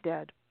 Daphne's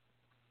dead.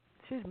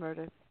 She's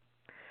murdered.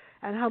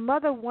 And her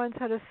mother wants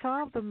her to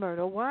solve the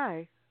murder.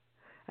 Why?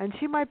 And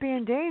she might be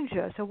in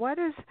danger. So why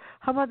does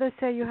her mother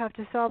say you have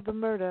to solve the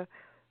murder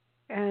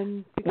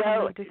and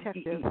become a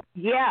detective?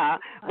 Yeah.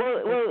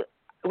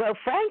 Well,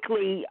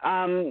 frankly,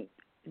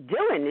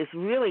 Dylan is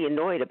really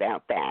annoyed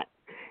about that.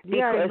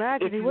 Yeah, I because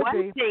imagine he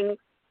would be.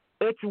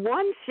 It's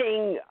one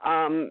thing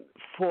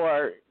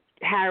for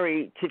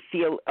Harry to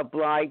feel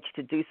obliged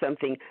to do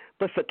something,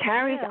 but for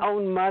Carrie's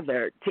own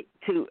mother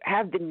to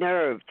have the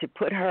nerve to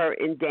put her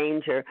in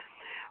danger.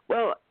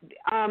 Well,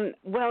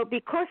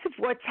 because of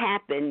what's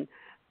happened,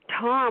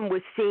 Tom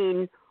was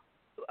seen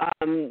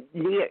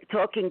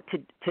talking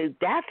to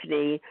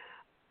Daphne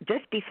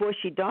just before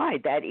she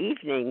died that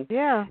evening.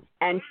 Yeah.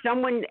 And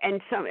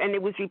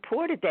it was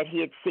reported that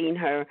he had seen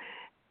her,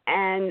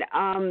 and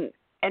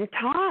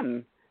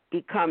Tom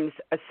becomes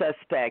a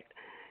suspect.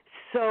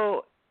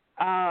 So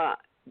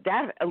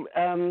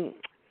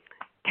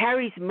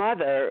Carrie's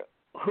mother,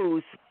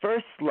 whose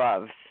first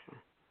love,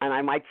 and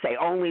I might say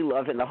only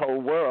love in the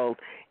whole world,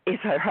 is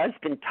her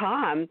husband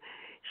Tom,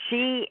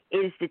 she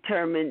is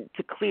determined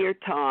to clear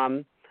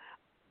Tom,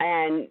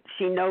 and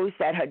she knows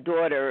that her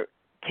daughter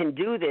can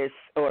do this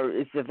or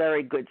is a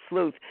very good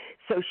sleuth.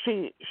 So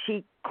she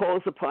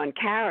calls upon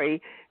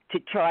Carrie to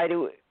try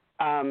to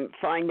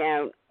find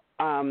out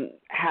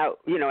how,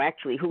 you know,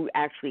 actually who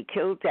actually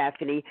killed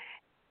Daphne,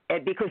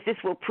 because this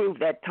will prove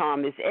that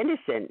Tom is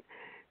innocent.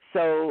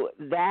 So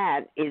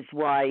that is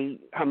why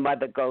her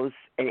mother goes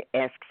and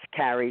asks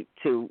Carrie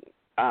to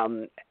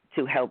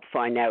help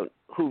find out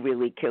who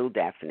really killed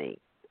Daphne.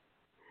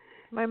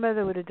 My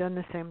mother would have done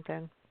the same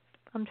thing.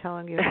 I'm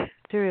telling you,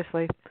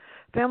 seriously.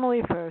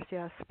 Family first,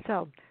 yes.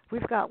 So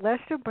we've got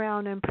Lester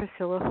Brown and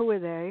Priscilla. Who are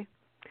they?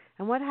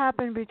 And what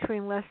happened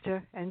between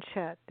Lester and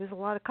Chet? There's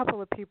a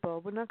couple of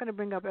people. We're not going to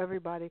bring up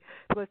everybody,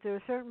 but there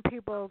are certain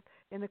people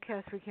in the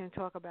cast we can't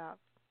talk about.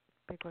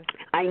 Because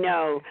I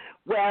know.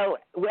 Well,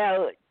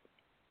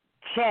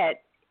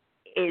 Chet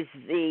is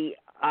the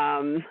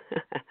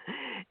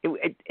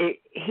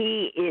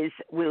he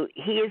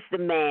is the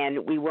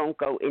man we won't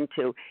go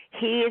into.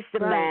 He is the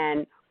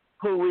man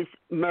who was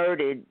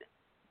murdered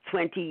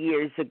 20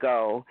 years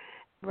ago,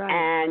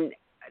 and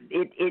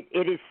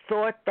it is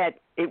thought that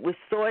it was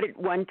thought at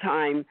one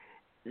time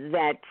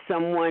that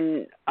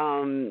someone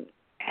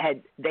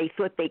they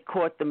thought they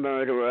caught the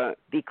murderer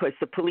because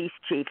the police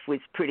chief was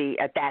pretty,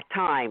 at that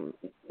time,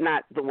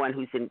 not the one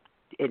who's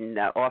in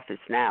office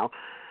now.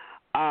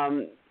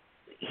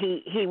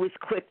 He was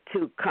quick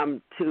to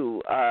come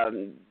to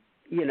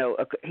he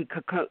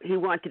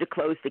wanted to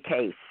close the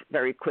case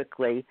very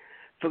quickly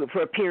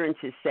for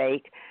appearance's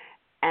sake,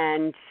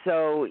 and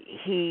so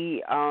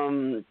he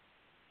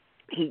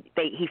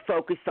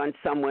focused on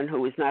someone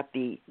who was not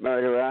the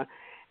murderer.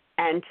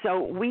 And so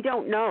we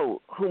don't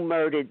know who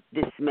murdered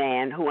this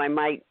man, who I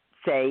might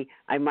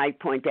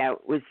point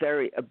out was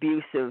very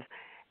abusive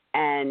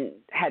and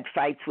had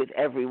fights with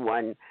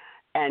everyone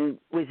and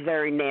was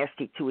very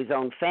nasty to his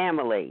own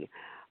family.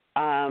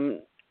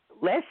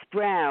 Les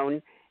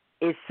Brown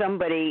is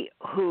somebody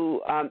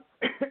who had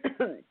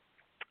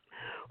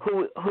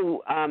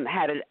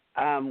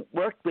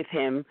worked with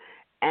him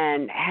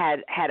and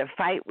had a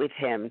fight with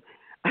him.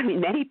 I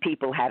mean, many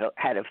people had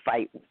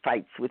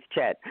fights with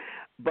Chet,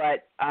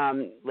 but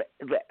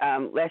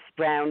Les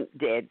Brown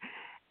did.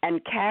 And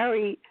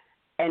Carrie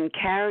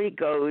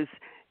goes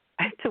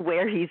to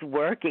where he's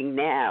working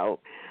now,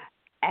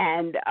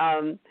 and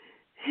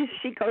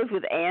she goes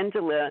with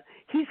Angela.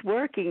 He's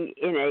working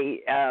in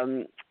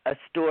a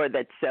store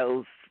that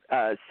sells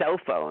cell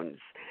phones,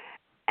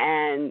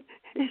 and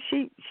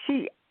she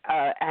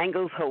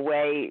angles her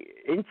way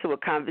into a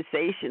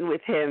conversation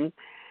with him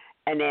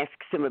and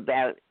asks him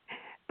about.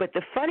 But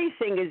the funny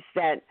thing is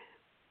that,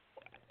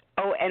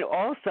 and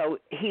also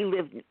he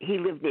lived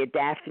near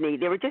Daphne.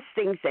 There were just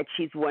things that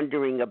she's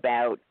wondering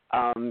about.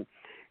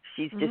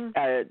 She's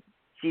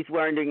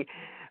wondering.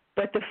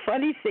 But the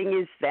funny thing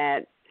is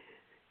that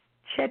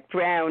Chet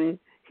Brown,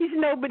 he's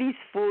nobody's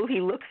fool.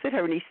 He looks at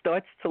her and he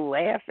starts to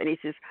laugh and he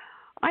says,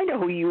 I know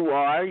who you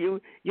are.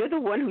 You're the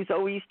one who's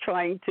always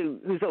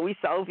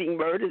solving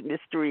murder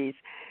mysteries.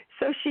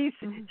 So she's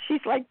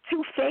like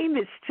too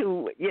famous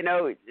to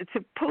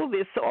pull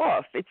this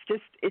off. It's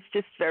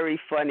just very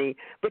funny.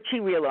 But she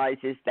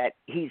realizes that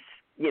he's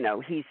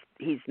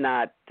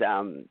not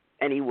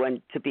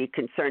anyone to be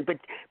concerned.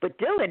 But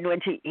Dylan, when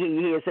he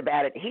hears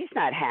about it, he's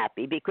not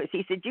happy because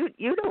he said,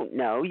 you don't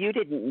know. You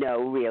didn't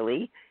know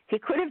really. He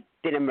could have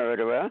been a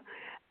murderer.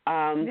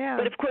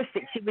 But of course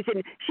she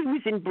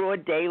was in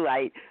broad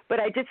daylight. But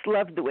I just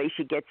love the way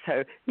she gets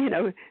her.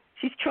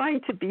 She's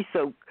trying to be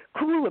so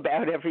cool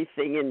about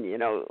everything, and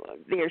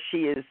there she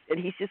is, and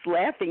he's just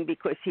laughing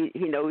because he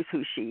knows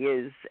who she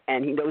is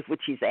and he knows what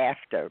she's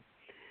after.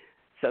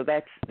 So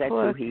that's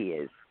who he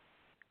is.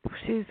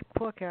 She's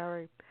poor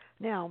Carrie.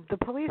 Now the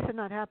police are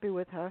not happy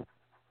with her.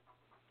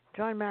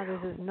 John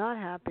Mathers is not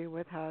happy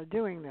with her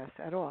doing this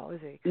at all,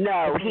 is he?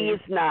 No, he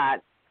is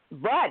not.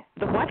 But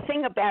the one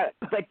thing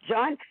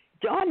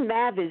John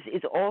Mathers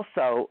is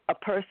also a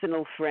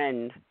personal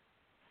friend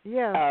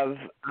of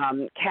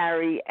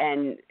Carrie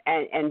and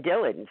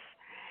Dylan's.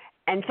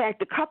 In fact,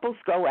 the couples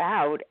go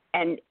out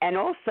and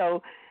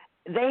also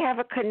they have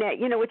a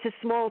connect. It's a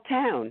small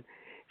town,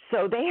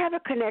 so they have a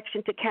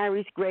connection to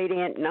Carrie's great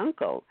aunt and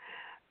uncle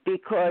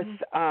because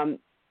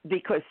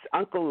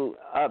Uncle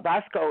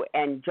Bosco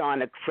and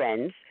John are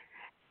friends.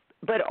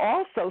 But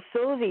also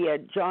Sylvia,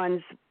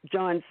 John's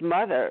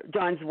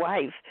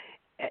wife,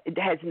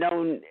 has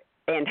known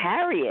Aunt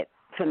Harriet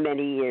for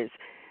many years.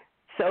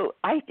 So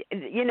I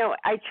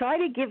try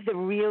to give the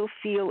real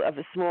feel of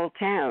a small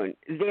town.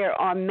 There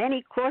are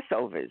many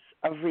crossovers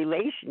of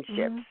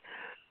relationships,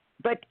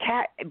 but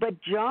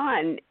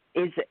John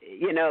is,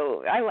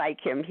 I like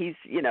him. He's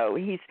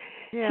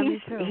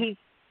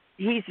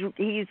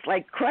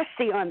like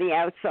crusty on the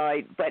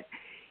outside, but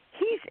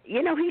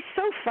he's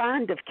so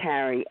fond of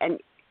Carrie, and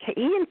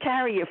he and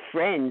Carrie are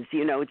friends.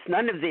 It's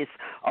none of this.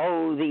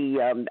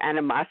 The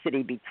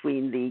animosity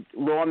between the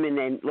lawman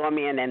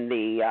and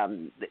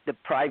the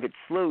private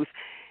sleuth.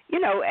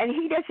 And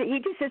he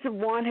just doesn't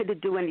want her to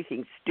do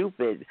anything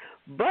stupid.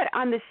 But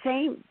on the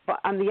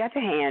other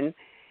hand,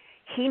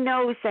 he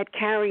knows that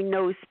Carrie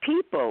knows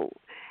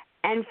people,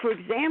 and for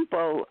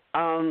example,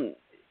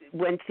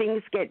 when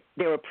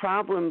there are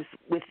problems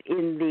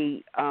within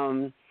the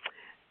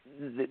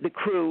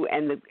crew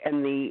and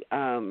the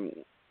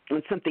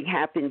when something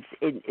happens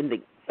in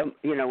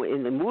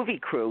the movie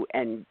crew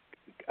and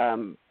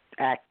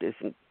actors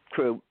and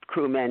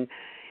crewmen,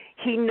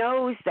 he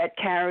knows that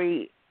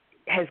Carrie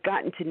has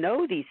gotten to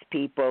know these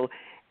people,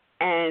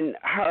 and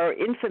her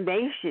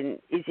information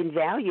is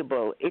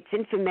invaluable. It's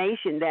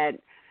information that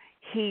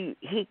he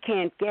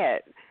can't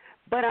get.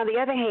 But on the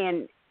other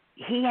hand,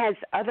 he has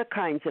other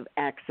kinds of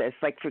access.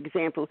 Like, for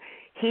example,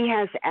 he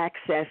has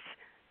access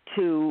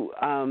to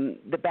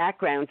the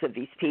backgrounds of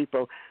these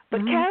people.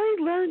 But Carrie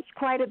learns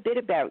quite a bit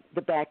about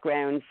the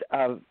backgrounds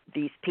of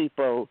these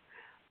people.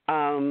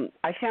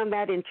 I found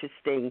that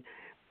interesting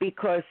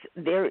because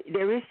there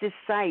is this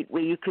site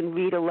where you can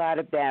read a lot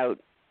about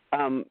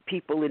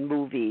people in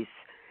movies,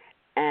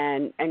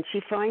 and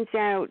she finds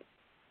out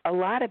a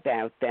lot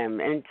about them,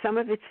 and some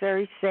of it's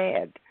very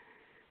sad,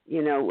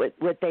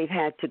 what they've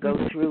had to go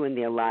through in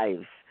their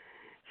lives.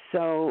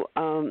 So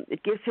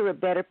it gives her a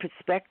better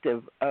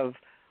perspective of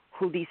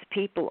who these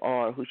people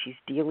are, who she's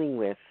dealing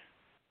with.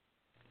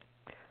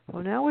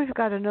 Well, now we've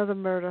got another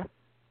murder.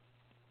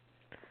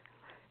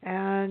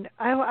 And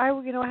I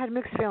had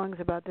mixed feelings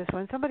about this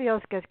one. Somebody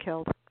else gets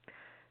killed.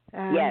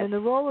 And then the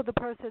role of the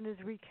person is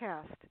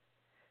recast.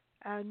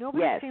 And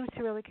nobody seems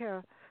to really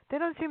care. They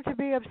don't seem to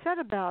be upset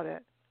about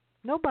it.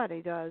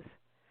 Nobody does.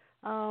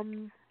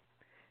 And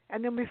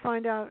then we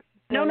find out.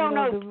 No.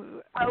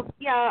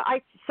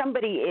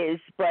 Somebody is,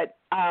 but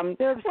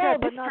they're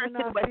upset, this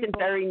person wasn't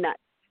very nice.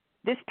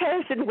 This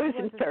person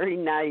wasn't very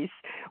nice.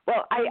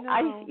 Well,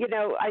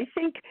 I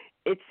think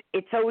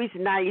it's always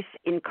nice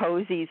in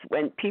cozies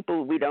when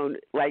people we don't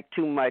like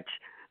too much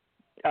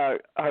are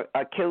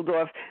killed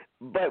off,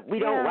 but we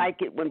don't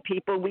like it when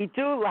people we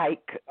do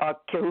like are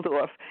killed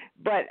off.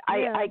 But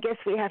I guess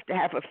we have to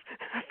have a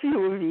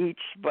few of each.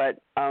 But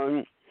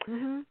I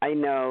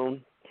know.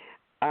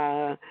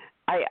 I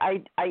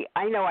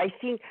know. I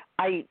think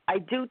I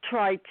do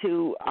try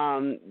to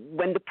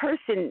when the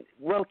person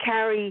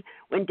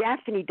when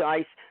Daphne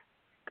dies,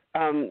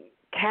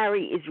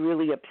 Carrie is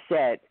really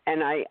upset,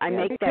 and I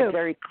make that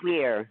very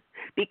clear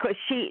because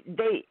she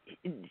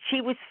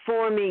was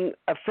forming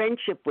a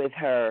friendship with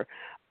her.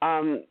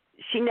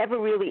 She never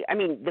really.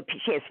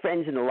 She has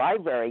friends in the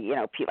library,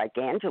 like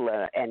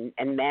Angela and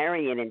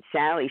Marion and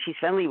Sally. She's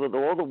friendly with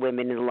all the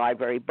women in the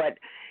library, but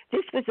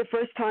this was the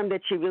first time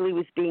that she really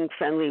was being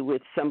friendly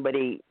with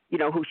somebody,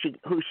 who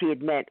she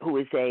had met, who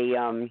was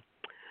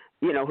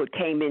who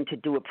came in to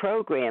do a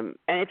program.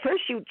 And at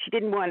first she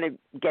didn't want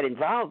to get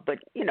involved, but,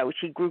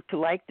 she grew to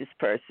like this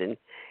person,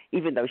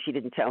 even though she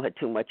didn't tell her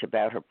too much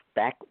about her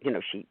back.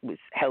 She was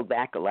held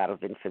back a lot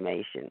of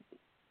information.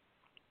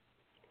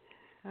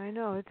 I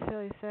know, it's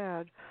really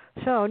sad.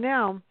 So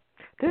now,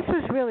 this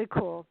was really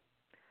cool.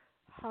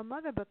 Her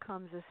mother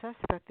becomes a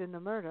suspect in the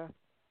murder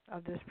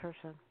of this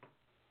person,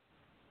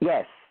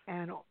 Yes.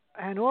 and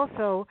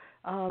also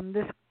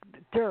this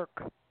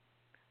Dirk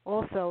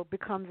also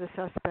becomes a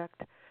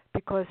suspect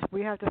because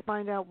we have to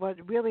find out what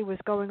really was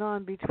going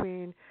on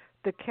between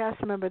the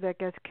cast member that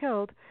gets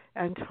killed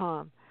and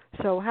Tom.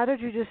 So how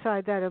did you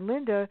decide that? And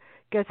Linda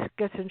gets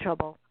in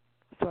trouble,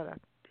 sort of.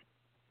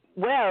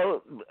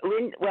 Well,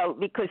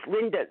 because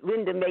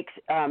Linda makes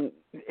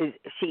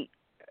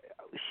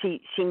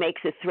she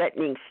makes a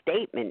threatening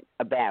statement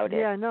about it.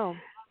 Yeah, no,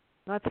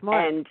 not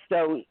smart. And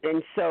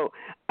so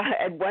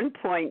at one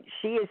point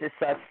she is a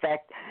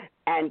suspect,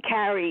 and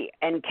Carrie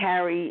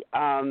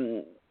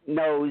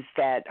knows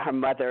that her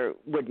mother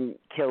wouldn't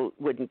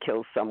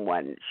kill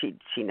someone.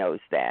 She knows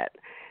that.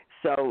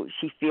 So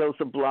she feels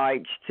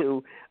obliged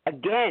to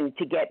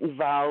get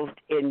involved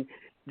in.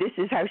 This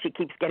is how she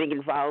keeps getting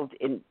involved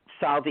in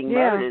solving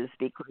murders,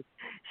 because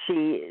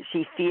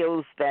she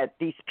feels that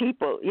these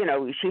people,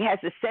 she has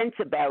a sense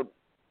about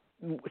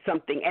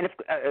something, and if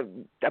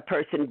a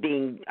person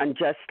being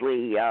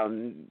unjustly,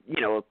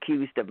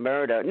 accused of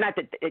murder. Not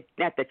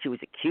that she was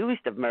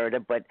accused of murder,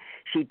 but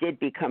she did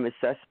become a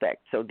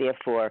suspect. So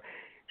therefore,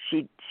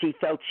 she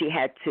felt she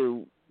had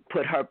to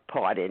put her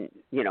part in,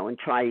 and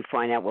try to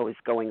find out what was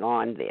going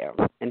on there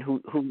and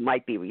who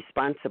might be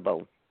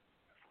responsible.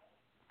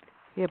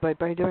 Yeah, but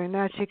by doing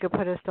that, she could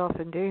put herself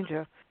in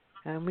danger,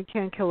 and we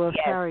can't kill off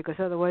Carrie because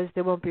otherwise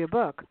there won't be a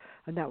book,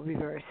 and that would be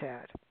very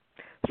sad.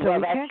 So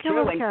we can't kill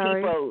off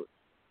Carrie. People,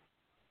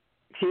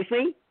 excuse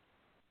me?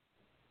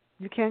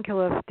 You can't kill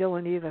off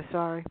Dylan either.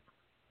 Sorry.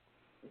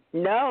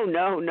 No.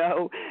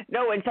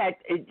 In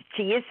fact,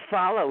 she is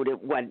followed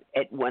at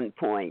one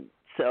point.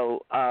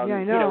 So at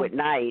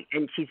night,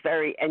 and she is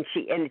very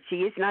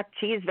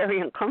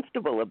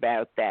uncomfortable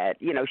about that.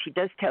 She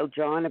does tell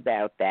John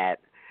about that.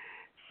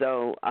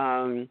 So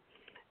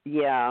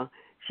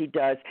she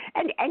does,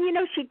 and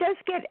she does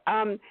get.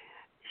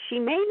 She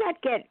may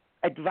not get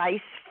advice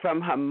from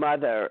her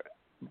mother,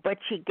 but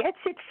she gets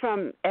it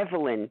from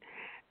Evelyn,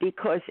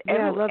 because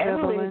I love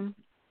Evelyn.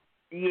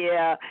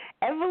 Yeah,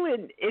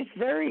 Evelyn is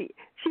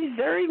she's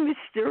very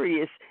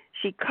mysterious.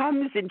 She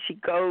comes and she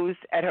goes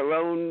at her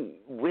own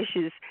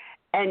wishes,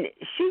 and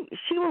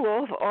she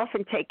will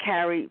often take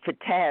Carrie for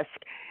task.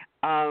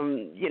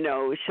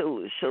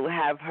 She'll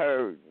have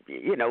her,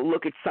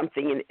 look at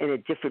something in a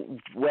different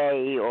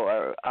way,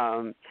 or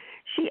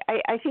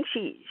I think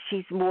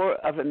she's more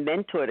of a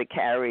mentor to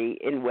Carrie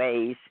in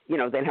ways,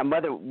 than her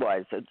mother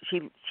was. So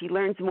she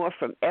learns more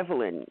from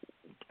Evelyn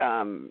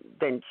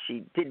than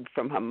she did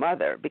from her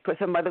mother, because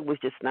her mother was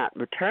just not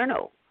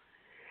maternal.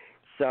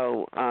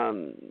 So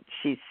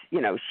she's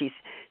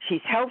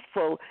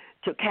helpful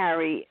to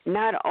Carrie,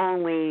 not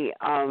only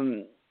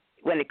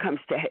when it comes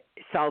to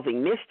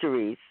solving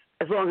mysteries,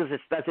 as long as this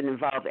doesn't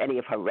involve any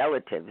of her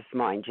relatives,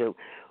 mind you,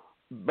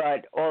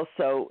 but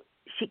also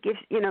she gives,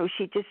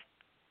 she just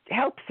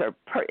helps her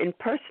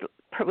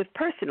with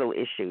personal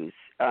issues,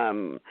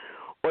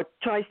 or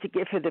tries to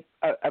give her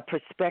a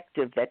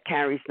perspective that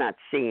Carrie's not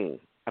seeing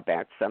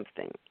about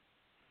something.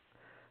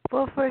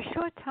 Well, for a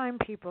short time,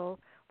 people,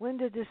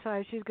 Linda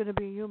decides she's going to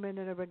be human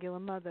and a regular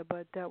mother,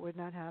 but that would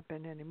not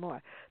happen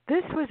anymore.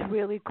 This was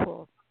really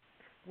cool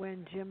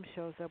when Jim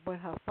shows up, when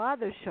her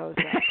father shows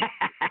up.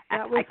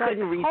 That was like,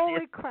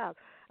 holy crap.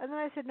 And then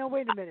I said, no,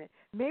 wait a minute.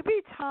 Maybe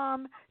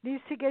Tom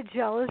needs to get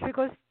jealous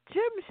because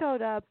Jim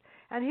showed up,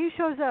 and he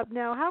shows up.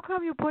 Now, how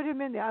come you put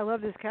him in there? I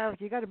love this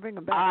character. You got to bring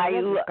him back.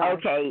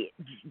 Okay,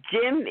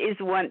 Jim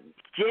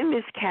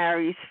is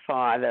Carrie's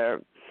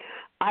father.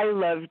 I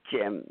love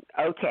Jim.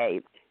 Okay,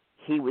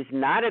 he was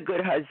not a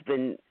good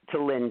husband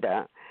to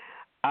Linda,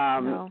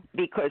 no.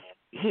 because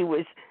he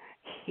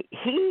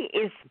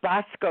is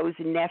Bosco's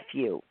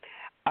nephew.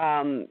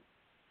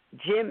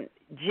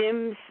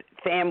 Jim's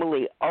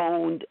family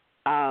owned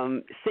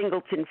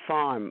Singleton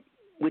Farm,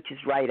 which is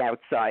right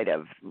outside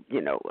of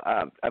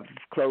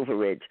Clover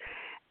Ridge,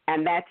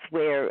 and that's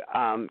where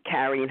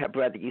Carrie and her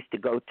brother used to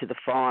go to the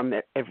farm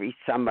every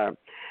summer.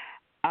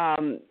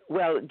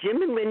 Well,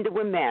 Jim and Linda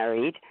were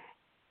married,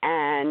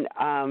 and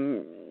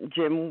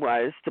Jim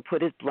was, to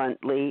put it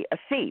bluntly, a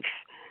thief,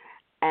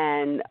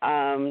 and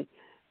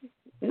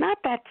not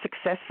that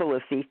successful a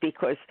thief,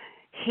 because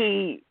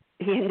he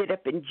ended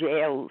up in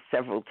jail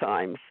several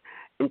times,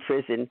 in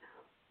prison.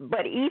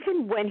 But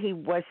even when he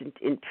wasn't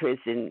in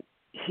prison,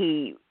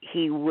 he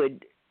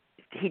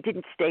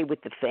didn't stay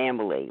with the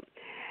family.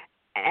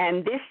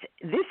 And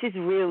this is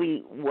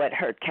really what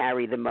hurt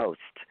Carrie the most,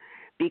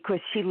 because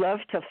she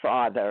loved her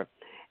father,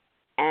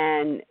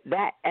 and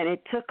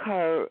it took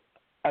her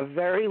a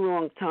very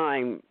long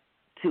time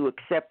to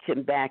accept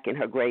him back in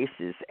her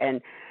graces.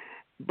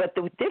 But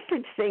the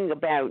different thing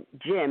about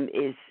Jim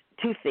is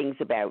two things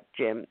about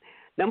Jim.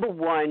 Number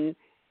one,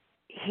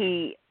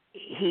 he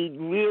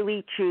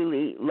really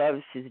truly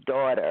loves his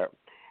daughter,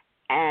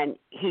 and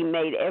he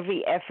made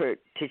every effort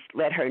to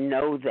let her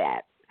know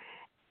that.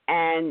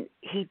 And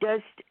he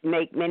does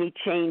make many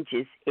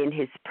changes in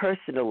his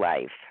personal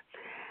life.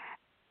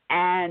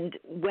 And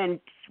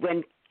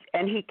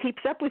and he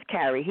keeps up with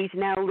Carrie. He's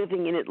now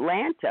living in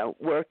Atlanta,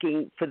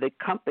 working for the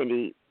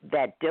company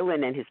that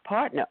Dylan and his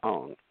partner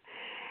own.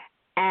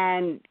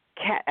 And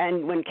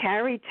when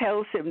Carrie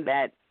tells him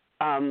that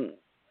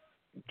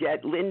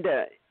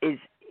Linda is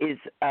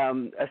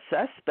a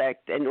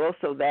suspect, and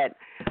also that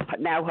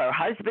now her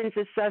husband's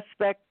a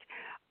suspect,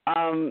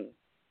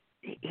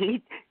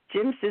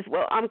 Jim says,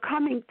 "Well, I'm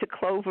coming to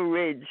Clover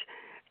Ridge."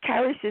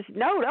 Carrie says,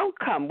 "No, don't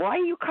come. Why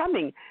are you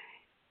coming?"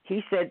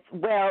 He said,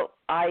 "Well,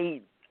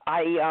 I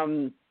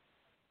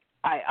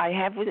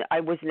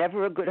was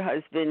never a good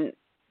husband,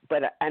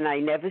 and I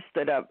never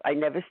stood up. I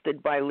never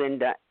stood by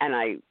Linda, and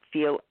I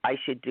feel I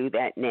should do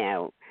that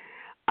now.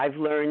 I've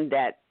learned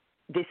that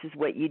this is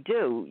what you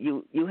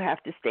do. You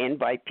have to stand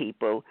by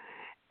people,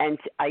 and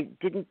I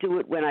didn't do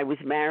it when I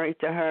was married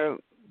to her,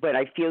 but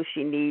I feel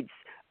she needs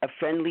a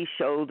friendly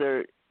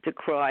shoulder to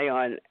cry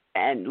on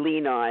and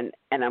lean on,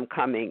 and I'm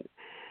coming."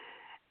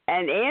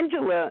 And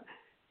Angela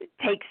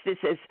takes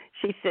this as,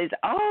 she says,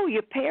 "Oh,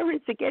 your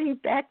parents are getting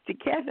back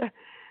together."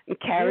 And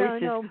Carrie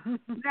says,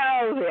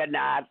 "No, they're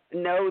not.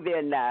 No,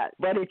 they're not."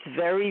 But it's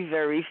very,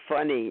 very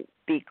funny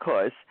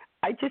because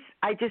I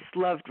just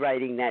loved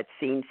writing that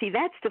scene. See,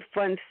 that's the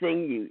fun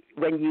thing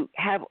when you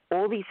have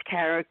all these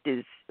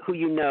characters who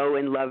you know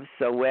and love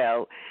so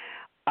well,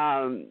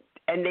 and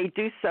they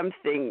do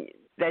something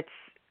that's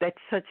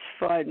such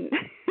fun.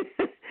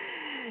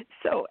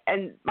 So,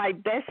 and my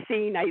best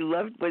scene I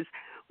loved was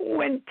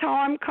when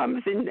Tom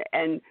comes in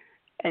and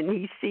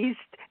he sees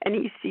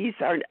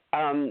our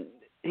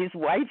his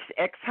wife's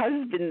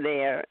ex-husband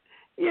there.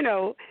 You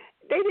know,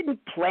 they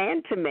didn't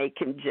plan to make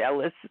him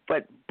jealous,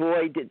 but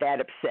boy, did that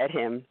upset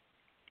him.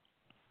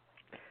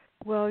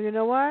 Well, you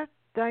know what?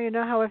 Now you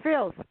know how it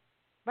feels.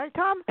 Right,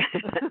 Tom?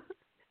 Now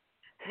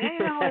you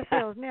know how it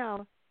feels.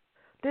 Now,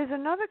 there's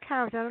another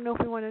character. I don't know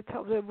if we want to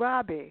tell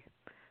Robbie.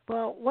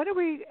 Well, what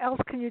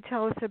else can you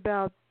tell us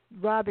about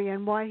Robbie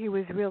and why he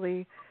was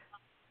really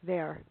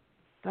there?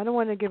 I don't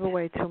want to give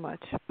away too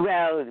much.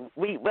 Well,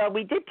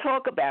 we did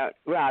talk about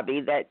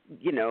Robbie, that,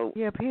 you know.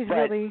 Yeah, but he's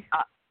really.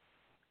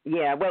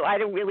 Yeah, well, I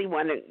don't really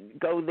want to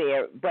go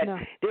there, but no,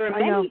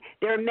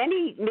 there are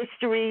many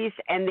mysteries,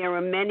 and there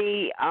are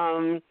many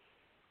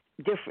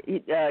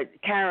different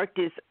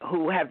characters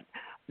who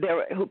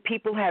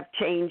people have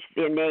changed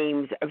their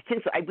names.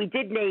 Since we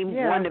did name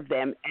one of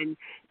them, and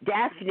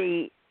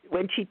Daphne,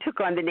 when she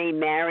took on the name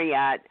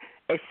Marriott,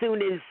 as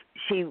soon as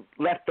she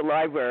left the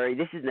library,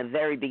 this is in the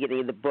very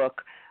beginning of the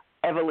book,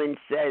 Evelyn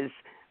says,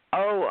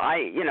 "Oh,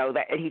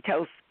 that," and he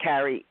tells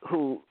Carrie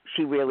who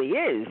she really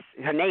is.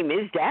 Her name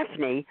is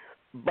Daphne,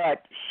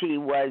 but she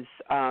was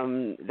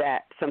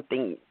that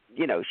something,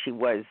 she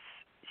was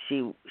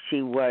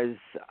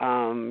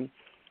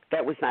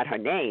that was not her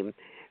name,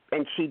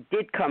 and she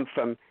did come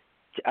from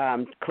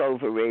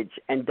Clover Ridge,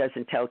 and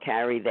doesn't tell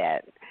Carrie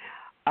that.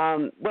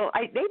 Well,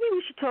 maybe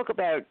we should talk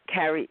about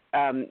Carrie,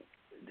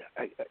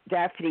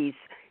 Daphne's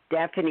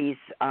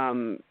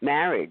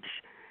marriage.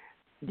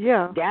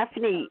 Yeah.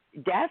 Daphne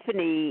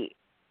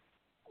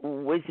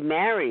was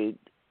married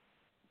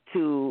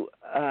to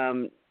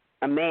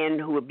a man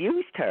who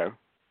abused her,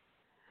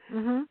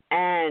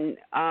 and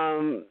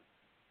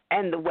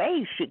the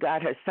way she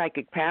got her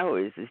psychic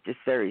powers is just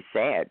very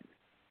sad,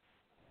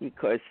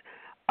 because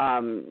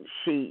her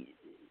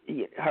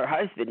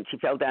husband, she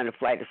fell down a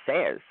flight of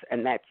stairs,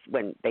 and that's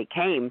when they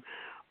came.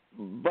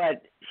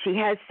 But she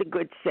has the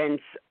good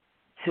sense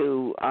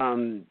to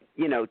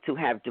to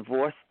have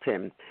divorced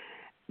him.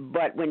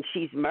 But when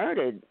she's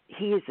murdered,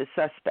 he is a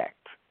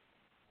suspect.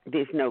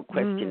 There's no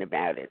question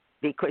about it,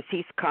 because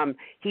he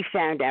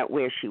found out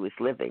where she was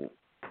living,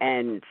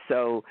 and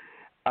so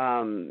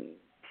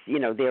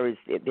there is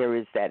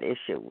that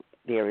issue.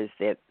 There is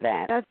that.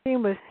 That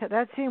scene was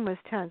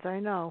tense. I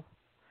know,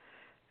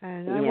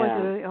 and I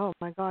wonder. Oh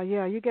my God!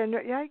 Yeah, you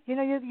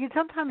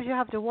sometimes you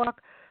have to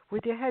walk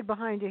with your head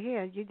behind your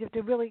head. You have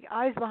to really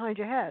eyes behind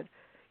your head.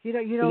 You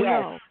don't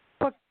know.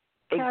 But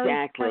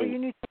exactly.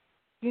 Carrie,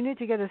 you need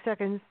to get a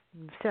second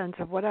sense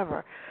of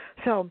whatever.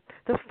 So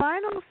the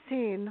final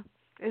scene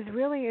is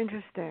really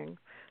interesting.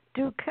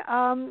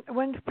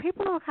 When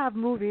people have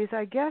movies,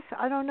 I guess,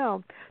 I don't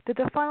know, that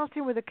the final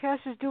scene where the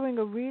cast is doing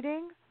a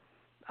reading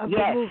of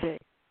the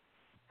movie.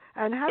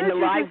 And how did you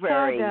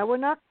decide that? We're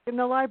not in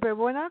the library.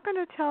 We're not going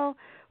to tell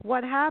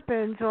what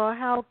happens or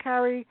how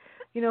Carrie,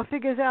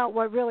 figures out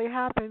what really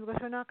happened,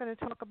 because we're not going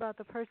to talk about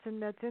the person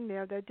that's in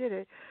there that did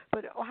it.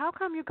 But how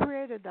come you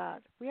created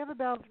that? We have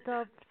about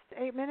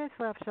 8 minutes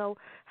left, so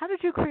how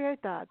did you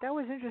create that? That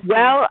was interesting.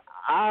 Well,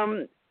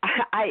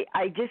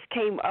 I just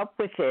came up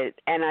with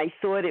it, and I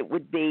thought it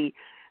would be,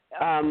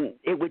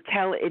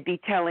 it'd be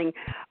telling.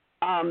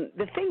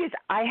 The thing is,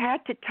 I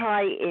had to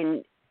tie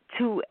in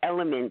two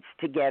elements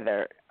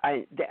together.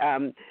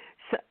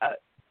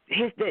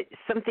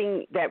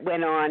 Something that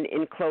went on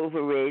in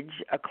Clover Ridge,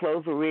 a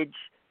Clover Ridge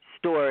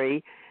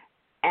story,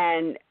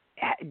 and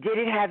did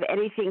it have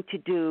anything to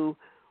do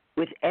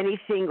with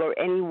anything or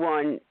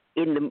anyone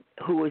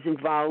who was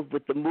involved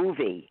with the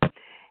movie?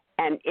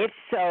 And if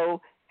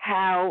so,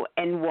 how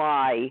and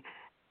why?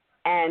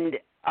 and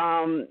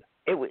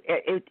it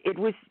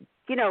was,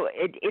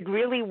 it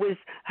really was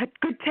a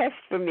good test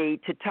for me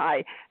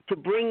to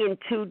bring in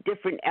two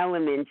different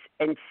elements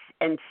and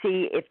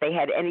see if they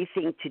had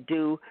anything to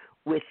do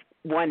with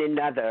one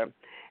another.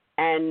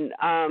 And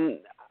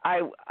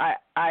I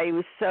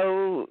was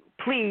so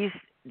pleased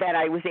that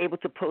I was able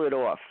to pull it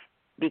off,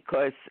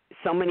 because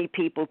so many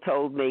people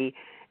told me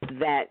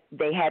that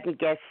they hadn't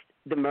guessed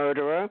the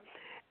murderer,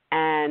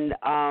 and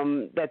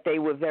that they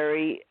were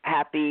very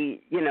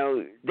happy.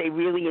 They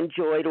really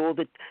enjoyed all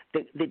the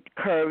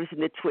curves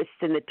and the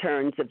twists and the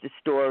turns of the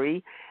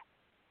story,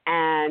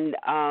 and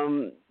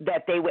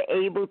that they were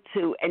able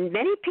to, and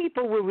many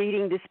people were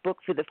reading this book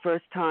for the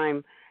first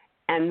time,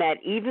 and that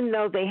even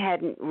though they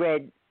hadn't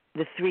read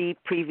the three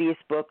previous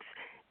books,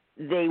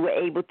 they were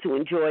able to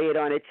enjoy it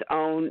on its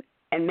own.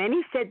 And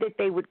many said that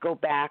they would go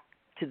back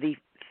to the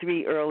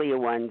three earlier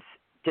ones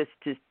just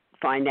to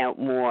find out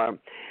more.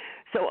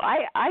 So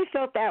I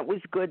felt that was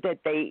good, that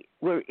they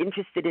were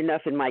interested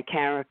enough in my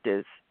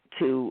characters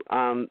to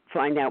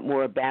find out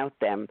more about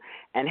them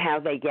and how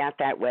they got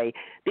that way.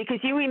 Because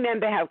you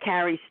remember how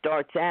Carrie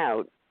starts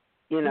out,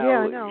 Yeah,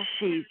 I know.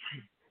 she's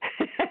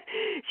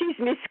she's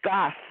Miss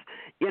Goth,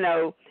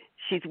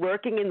 She's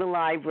working in the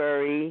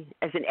library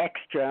as an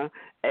extra,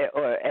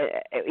 or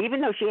even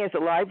though she has a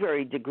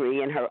library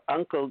degree and her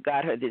uncle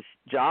got her this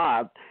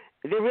job,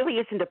 there really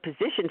isn't a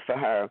position for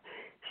her.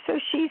 So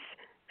she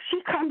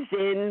comes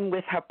in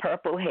with her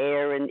purple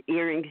hair and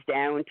earrings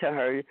down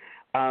to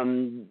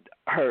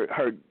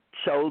her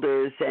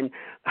shoulders and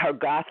her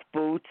goth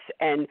boots,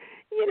 and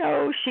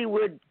she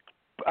would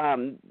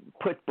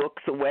put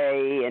books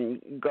away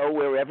and go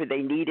wherever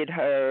they needed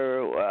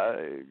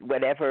her,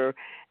 whatever.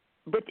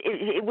 But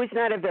it was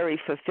not a very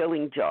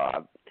fulfilling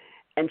job,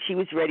 and she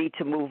was ready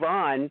to move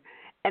on.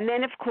 And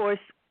then, of course,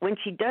 when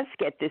she does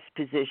get this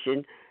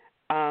position,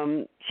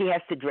 she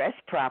has to dress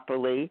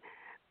properly.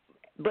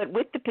 But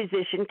with the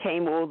position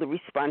came all the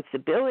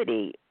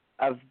responsibility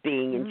of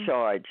being in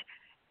charge.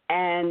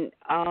 And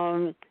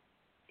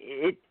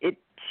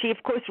she,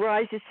 of course,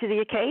 rises to the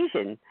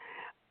occasion.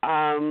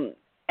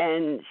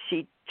 And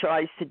she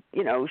tries to,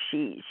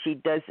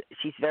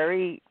 she's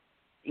very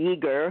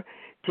eager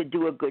to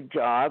do a good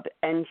job,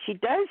 and she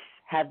does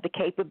have the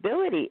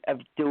capability of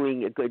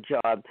doing a good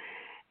job.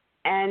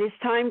 And as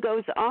time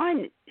goes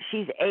on,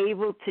 she's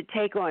able to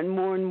take on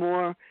more and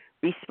more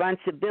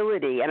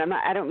responsibility. And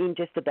I don't mean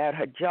just about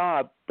her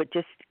job, but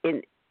just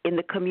in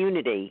the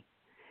community,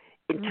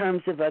 in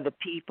terms of other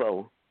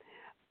people,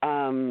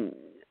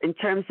 in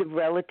terms of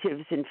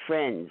relatives and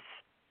friends.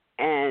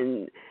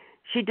 And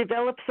she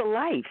develops a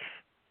life,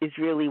 is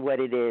really what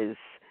it is.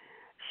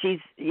 She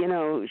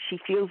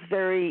feels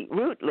very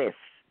rootless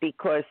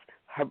because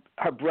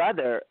her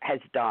brother has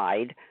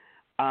died.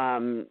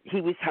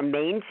 He was her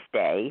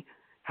mainstay,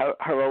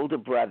 her older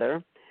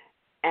brother,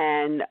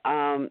 and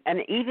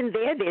even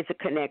there's a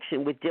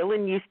connection with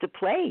Dylan. Used to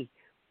play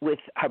with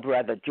her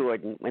brother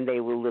Jordan when they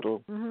were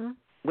little.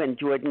 When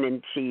Jordan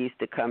and she used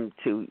to come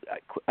to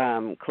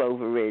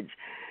Clover Ridge.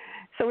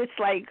 So it's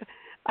like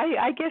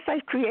I guess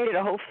I've created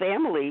a whole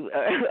family,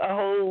 a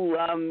whole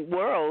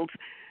world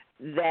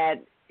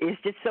that is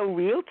just so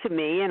real to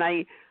me, and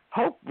I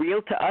hope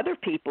real to other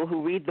people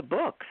who read the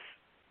books.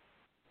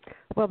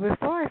 Well,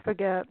 before I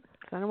forget,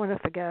 I don't want to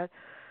forget,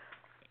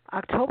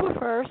 October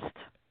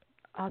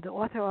 1st, the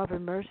author of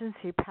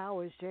Emergency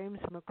Powers, James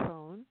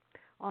McCrone.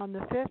 On the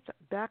 5th,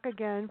 back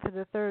again for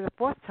the third or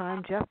fourth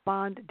time, Jeff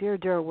Bond, Dear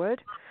Durwood.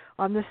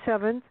 On the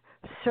 7th,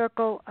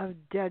 Circle of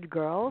Dead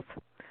Girls.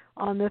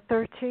 On the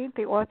 13th,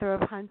 the author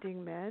of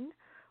Hunting Men.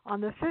 On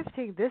the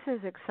 15th, this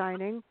is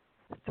exciting,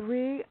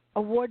 3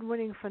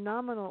 award-winning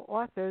phenomenal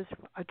authors,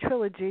 a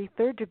trilogy,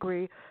 Third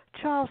Degree,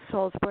 Charles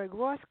Salzburg,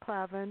 Ross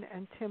Clavin,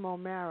 and Tim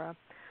O'Mara.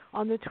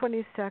 On the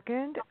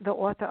 22nd, the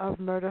author of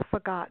Murder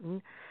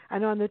Forgotten.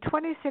 And on the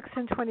 26th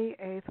and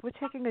 28th, we're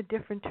taking a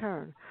different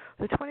turn.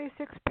 The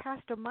 26th,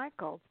 Pastor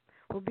Michael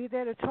will be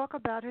there to talk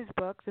about his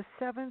book, The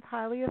Seven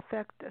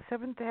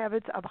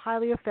Habits of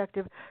Highly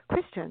Effective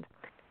Christians.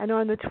 And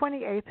on the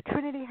 28th,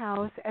 Trinity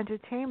House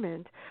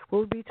Entertainment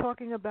will be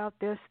talking about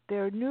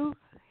their new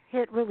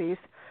hit release,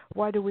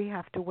 Why Do We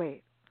Have to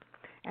Wait?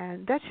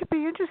 And that should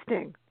be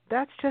interesting.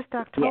 That's just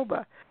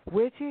October. Yeah.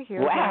 Wait till you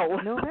hear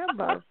about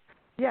November.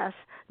 Yes,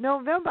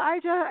 November.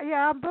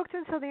 I'm booked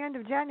until the end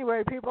of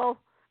January, people.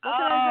 What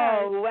can I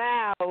say?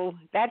 Wow.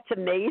 That's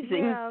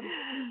amazing. Yeah.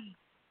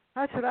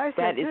 That's what I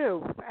said,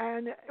 too.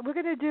 And we're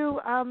going to do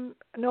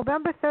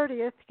November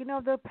 30th.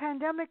 The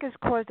pandemic has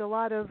caused a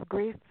lot of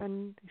grief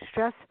and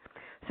stress.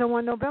 So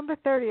on November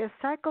 30th,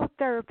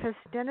 psychotherapist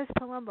Dennis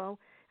Palumbo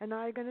and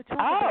I are going to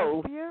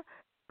talk about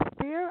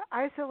fear,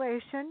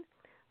 isolation,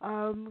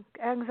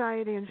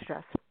 anxiety, and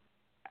stress.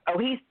 Oh,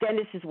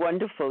 Dennis is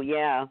wonderful,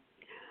 yeah.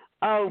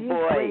 Oh, He's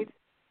boy. Great.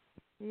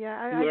 Yeah,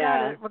 I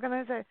got it. We're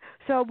going to say.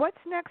 So what's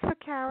next for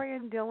Carrie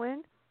and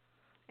Dylan?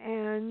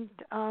 And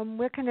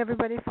where can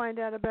everybody find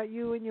out about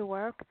you and your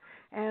work?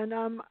 And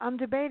I'm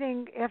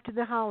debating after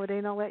the holiday,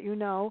 and I'll let you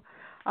know,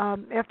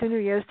 after New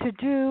Year's, to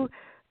do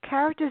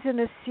characters in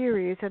a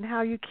series and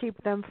how you keep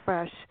them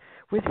fresh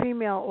with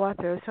female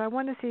authors. So I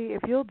want to see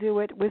if you'll do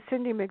it with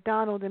Cindy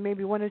McDonald and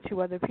maybe one or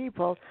two other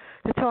people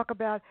to talk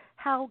about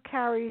how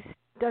Carrie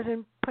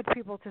doesn't put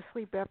people to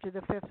sleep after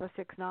the fifth or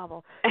sixth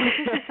novel.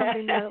 This is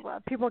something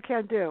that people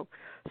can't do.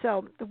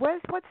 So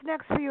what's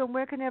next for you, and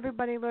where can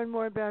everybody learn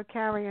more about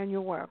Carrie and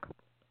your work?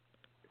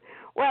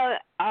 Well,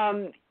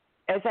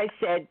 as I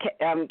said,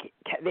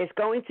 there's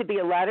going to be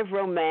a lot of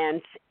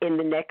romance in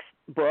the next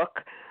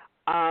book.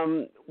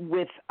 I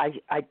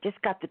just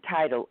got the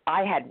title.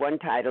 I had one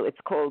title. It's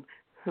called,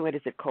 what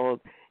is it called?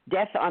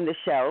 Death on the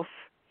Shelf.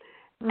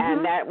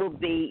 And that will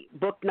be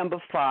book number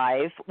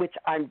 5, which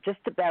I'm just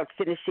about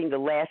finishing the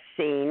last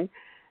scene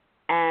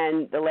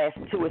and the last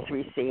 2 or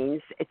 3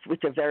 scenes,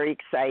 which are very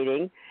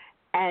exciting.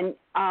 And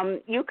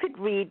you could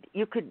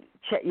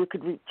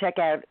check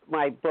out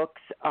my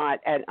books on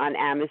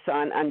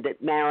Amazon under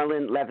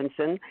Marilyn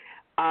Levinson.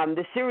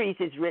 The series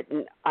is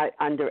written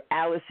under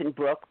Alison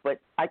Brooke, but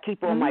I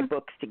keep all my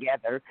books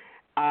together.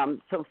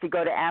 So if you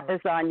go to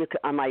Amazon,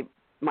 on my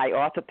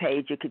author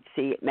page, you could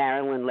see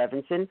Marilyn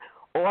Levinson,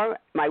 or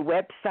my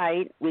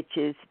website, which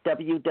is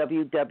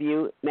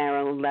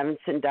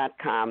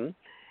www.marilynlevinson.com.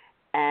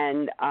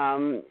 And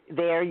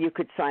there you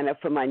could sign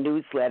up for my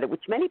newsletter,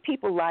 which many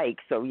people like,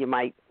 so you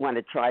might want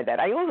to try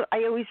that. I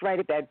always write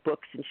about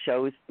books and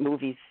shows,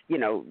 movies,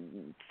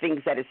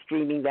 things that are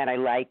streaming that I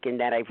like and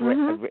that I've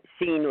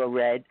seen or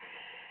read.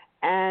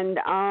 And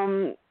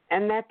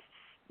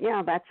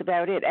that's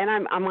about it. And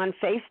I'm on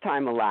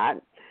FaceTime a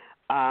lot.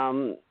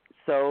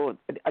 So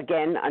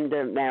again,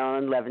 under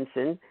Marilyn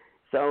Levinson.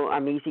 So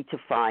I'm easy to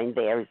find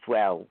there as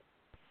well.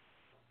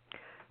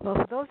 Well,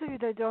 for those of you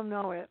that don't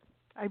know it,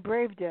 I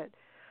braved it.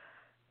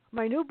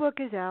 My new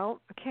book is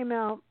out. It came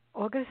out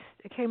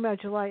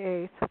July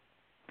 8th.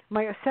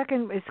 My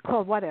second is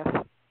called What If?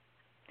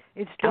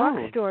 It's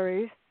dark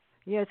stories.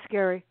 Yeah, it's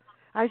scary.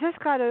 I just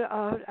got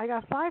I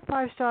got 5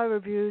 5-star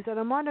reviews, and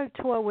I'm on a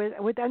tour with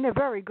and they're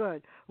very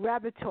good.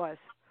 Rabbit Tours,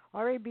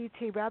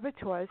 RABT Rabbit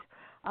Tours.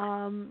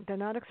 They're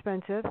not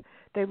expensive.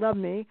 They love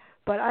me,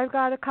 but I've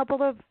got a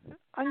couple of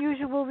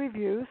unusual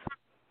reviews.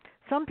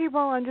 Some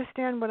people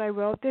understand what I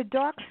wrote. They're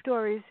dark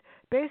stories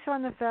based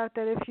on the fact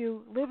that if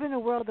you live in a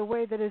world the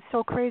way that is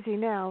so crazy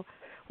now,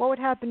 what would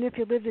happen if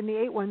you lived in the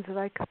 8 ones that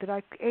I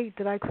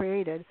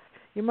created?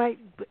 You might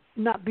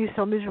not be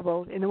so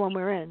miserable in the one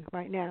we're in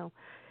right now.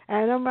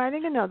 And I'm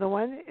writing another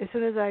one. As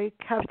soon as I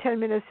have 10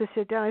 minutes to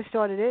sit down, I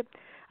started it.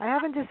 I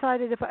haven't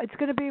decided if it's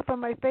going to be from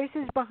my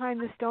Faces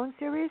Behind the Stone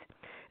series.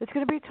 It's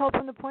going to be told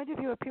from the point of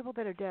view of people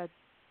that are dead.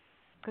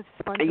 Because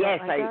it's fun.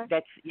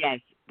 That's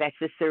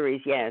the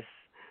series. Yes.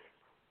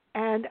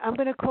 And I'm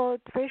going to call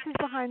it Faces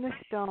Behind the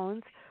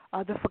Stones,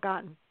 The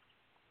Forgotten.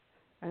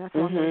 And that's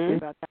all I'm going to say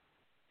about that.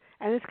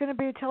 And it's going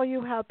to tell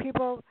you how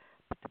people,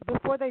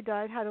 before they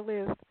died, how to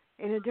live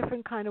in a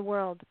different kind of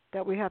world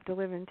that we have to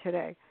live in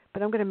today.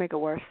 But I'm going to make it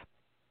worse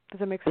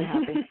because it makes me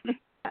happy.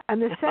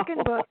 And the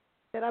second book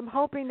that I'm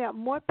hoping that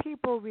more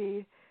people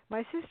read,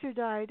 my sister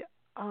died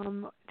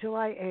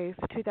July 8th,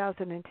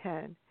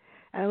 2010.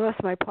 And I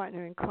lost my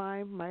partner in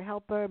crime, my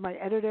helper, my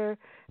editor,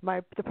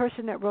 the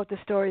person that wrote the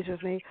stories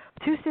with me.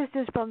 2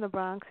 Sisters from the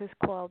Bronx is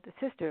called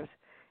Sisters,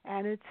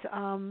 and it's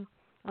on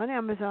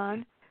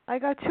Amazon. I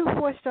got 2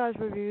 4-star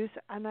reviews,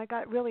 and I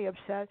got really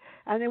upset.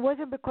 And it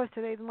wasn't because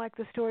they didn't like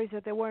the stories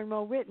that they weren't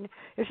well written.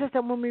 It's just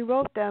that when we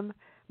wrote them,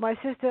 my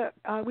sister,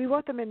 we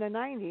wrote them in the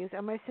 90s,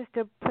 and my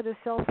sister put a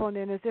cell phone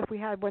in as if we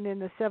had one in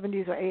the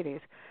 70s or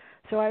 80s.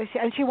 So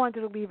and she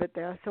wanted to leave it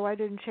there, so I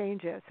didn't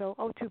change it. So,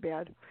 too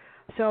bad.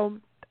 So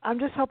I'm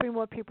just hoping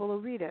more people will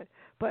read it.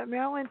 But,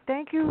 Marilyn,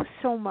 thank you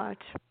so much.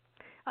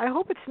 I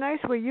hope it's nice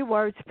where you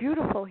are. It's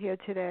beautiful here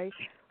today.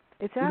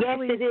 It's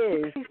actually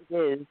yes, it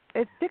is.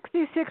 It's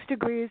 66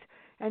 degrees,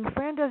 and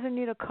Fran doesn't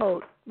need a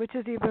coat, which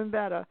is even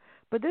better.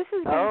 But this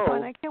has been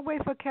fun. I can't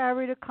wait for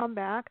Carrie to come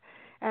back,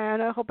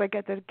 and I hope I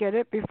get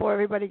it before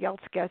everybody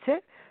else gets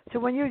it. So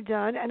when you're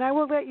done, and I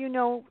will let you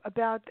know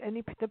about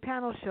the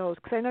panel shows,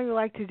 because I know you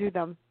like to do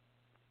them.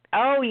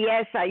 Oh,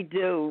 yes, I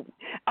do.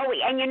 Oh,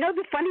 and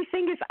the funny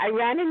thing is I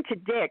ran into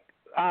Dick.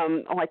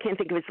 I can't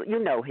think of his, you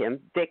know him,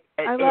 Dick.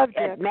 I love Dick.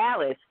 At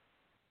Malice.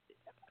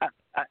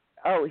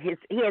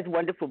 He has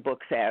wonderful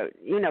books out.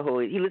 You know who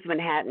he is. He lives in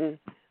Manhattan.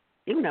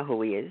 You know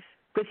who he is.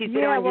 Dick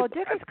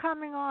is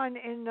coming on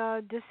in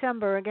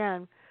December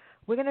again.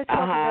 We're going to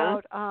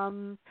talk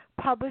about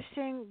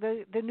publishing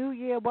the new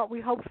year, what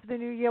we hope for the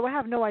new year. We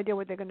have no idea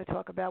what they're going to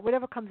talk about.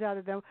 Whatever comes out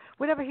of them,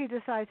 whatever he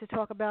decides to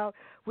talk about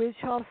with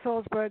Charles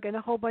Salzberg and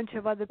a whole bunch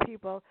of other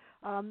people.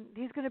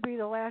 He's going to be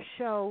the last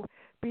show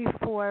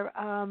before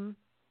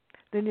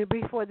the new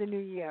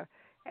year.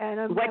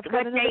 And what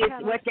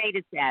date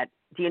is that?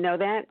 Do you know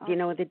that? Do you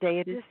know what the day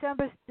it is?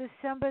 December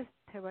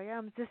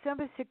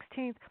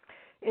 16th.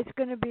 It's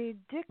going to be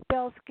Dick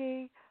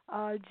Belsky,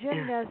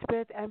 Jim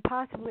Nesbitt, and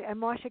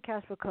Marcia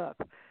Casper Cook,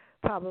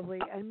 probably,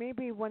 and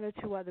maybe 1 or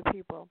 2 other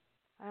people.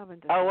 I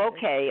haven't decided. Oh,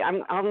 okay.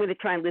 I'm going to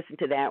try and listen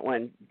to that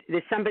one.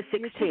 December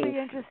 16th. It should be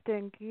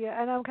interesting.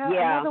 Yeah, and I've got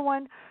another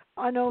one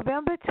on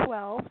November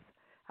 12th.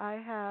 I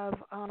have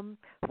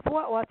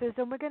 4 authors,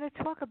 and we're going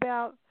to talk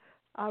about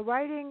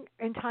writing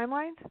in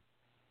timelines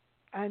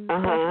and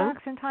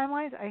flashbacks in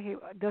timelines. I hate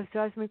those,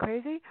 drives me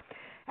crazy.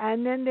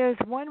 And then there's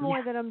one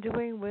more that I'm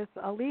doing with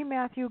Lee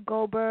Matthew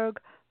Goldberg.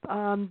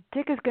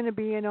 Dick is going to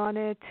be in on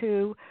it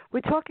too.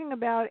 We're talking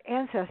about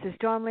ancestors.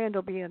 John Land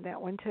will be in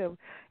that one too.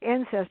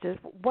 Ancestors.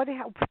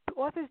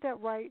 Authors that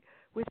write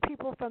with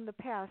people from the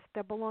past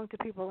that belong to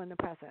people in the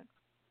present.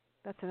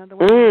 That's another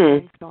one.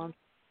 Brainstorm.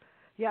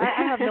 Yeah,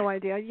 I have no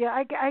idea. Yeah,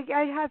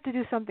 I have to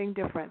do something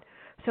different.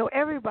 So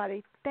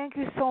everybody, thank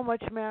you so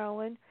much,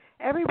 Marilyn.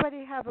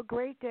 Everybody have a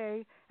great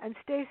day and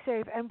stay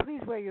safe. And please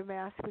wear your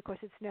mask because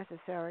it's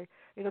necessary.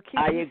 It'll keep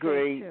you safe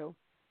too.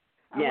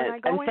 Yes,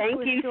 and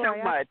thank you so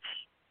much.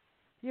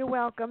 You're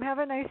welcome. Have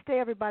a nice day,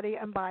 everybody,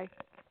 and bye.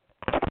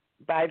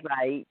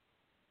 Bye-bye.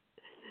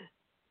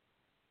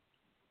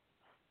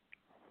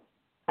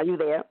 Are you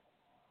there?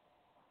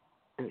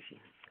 Oh,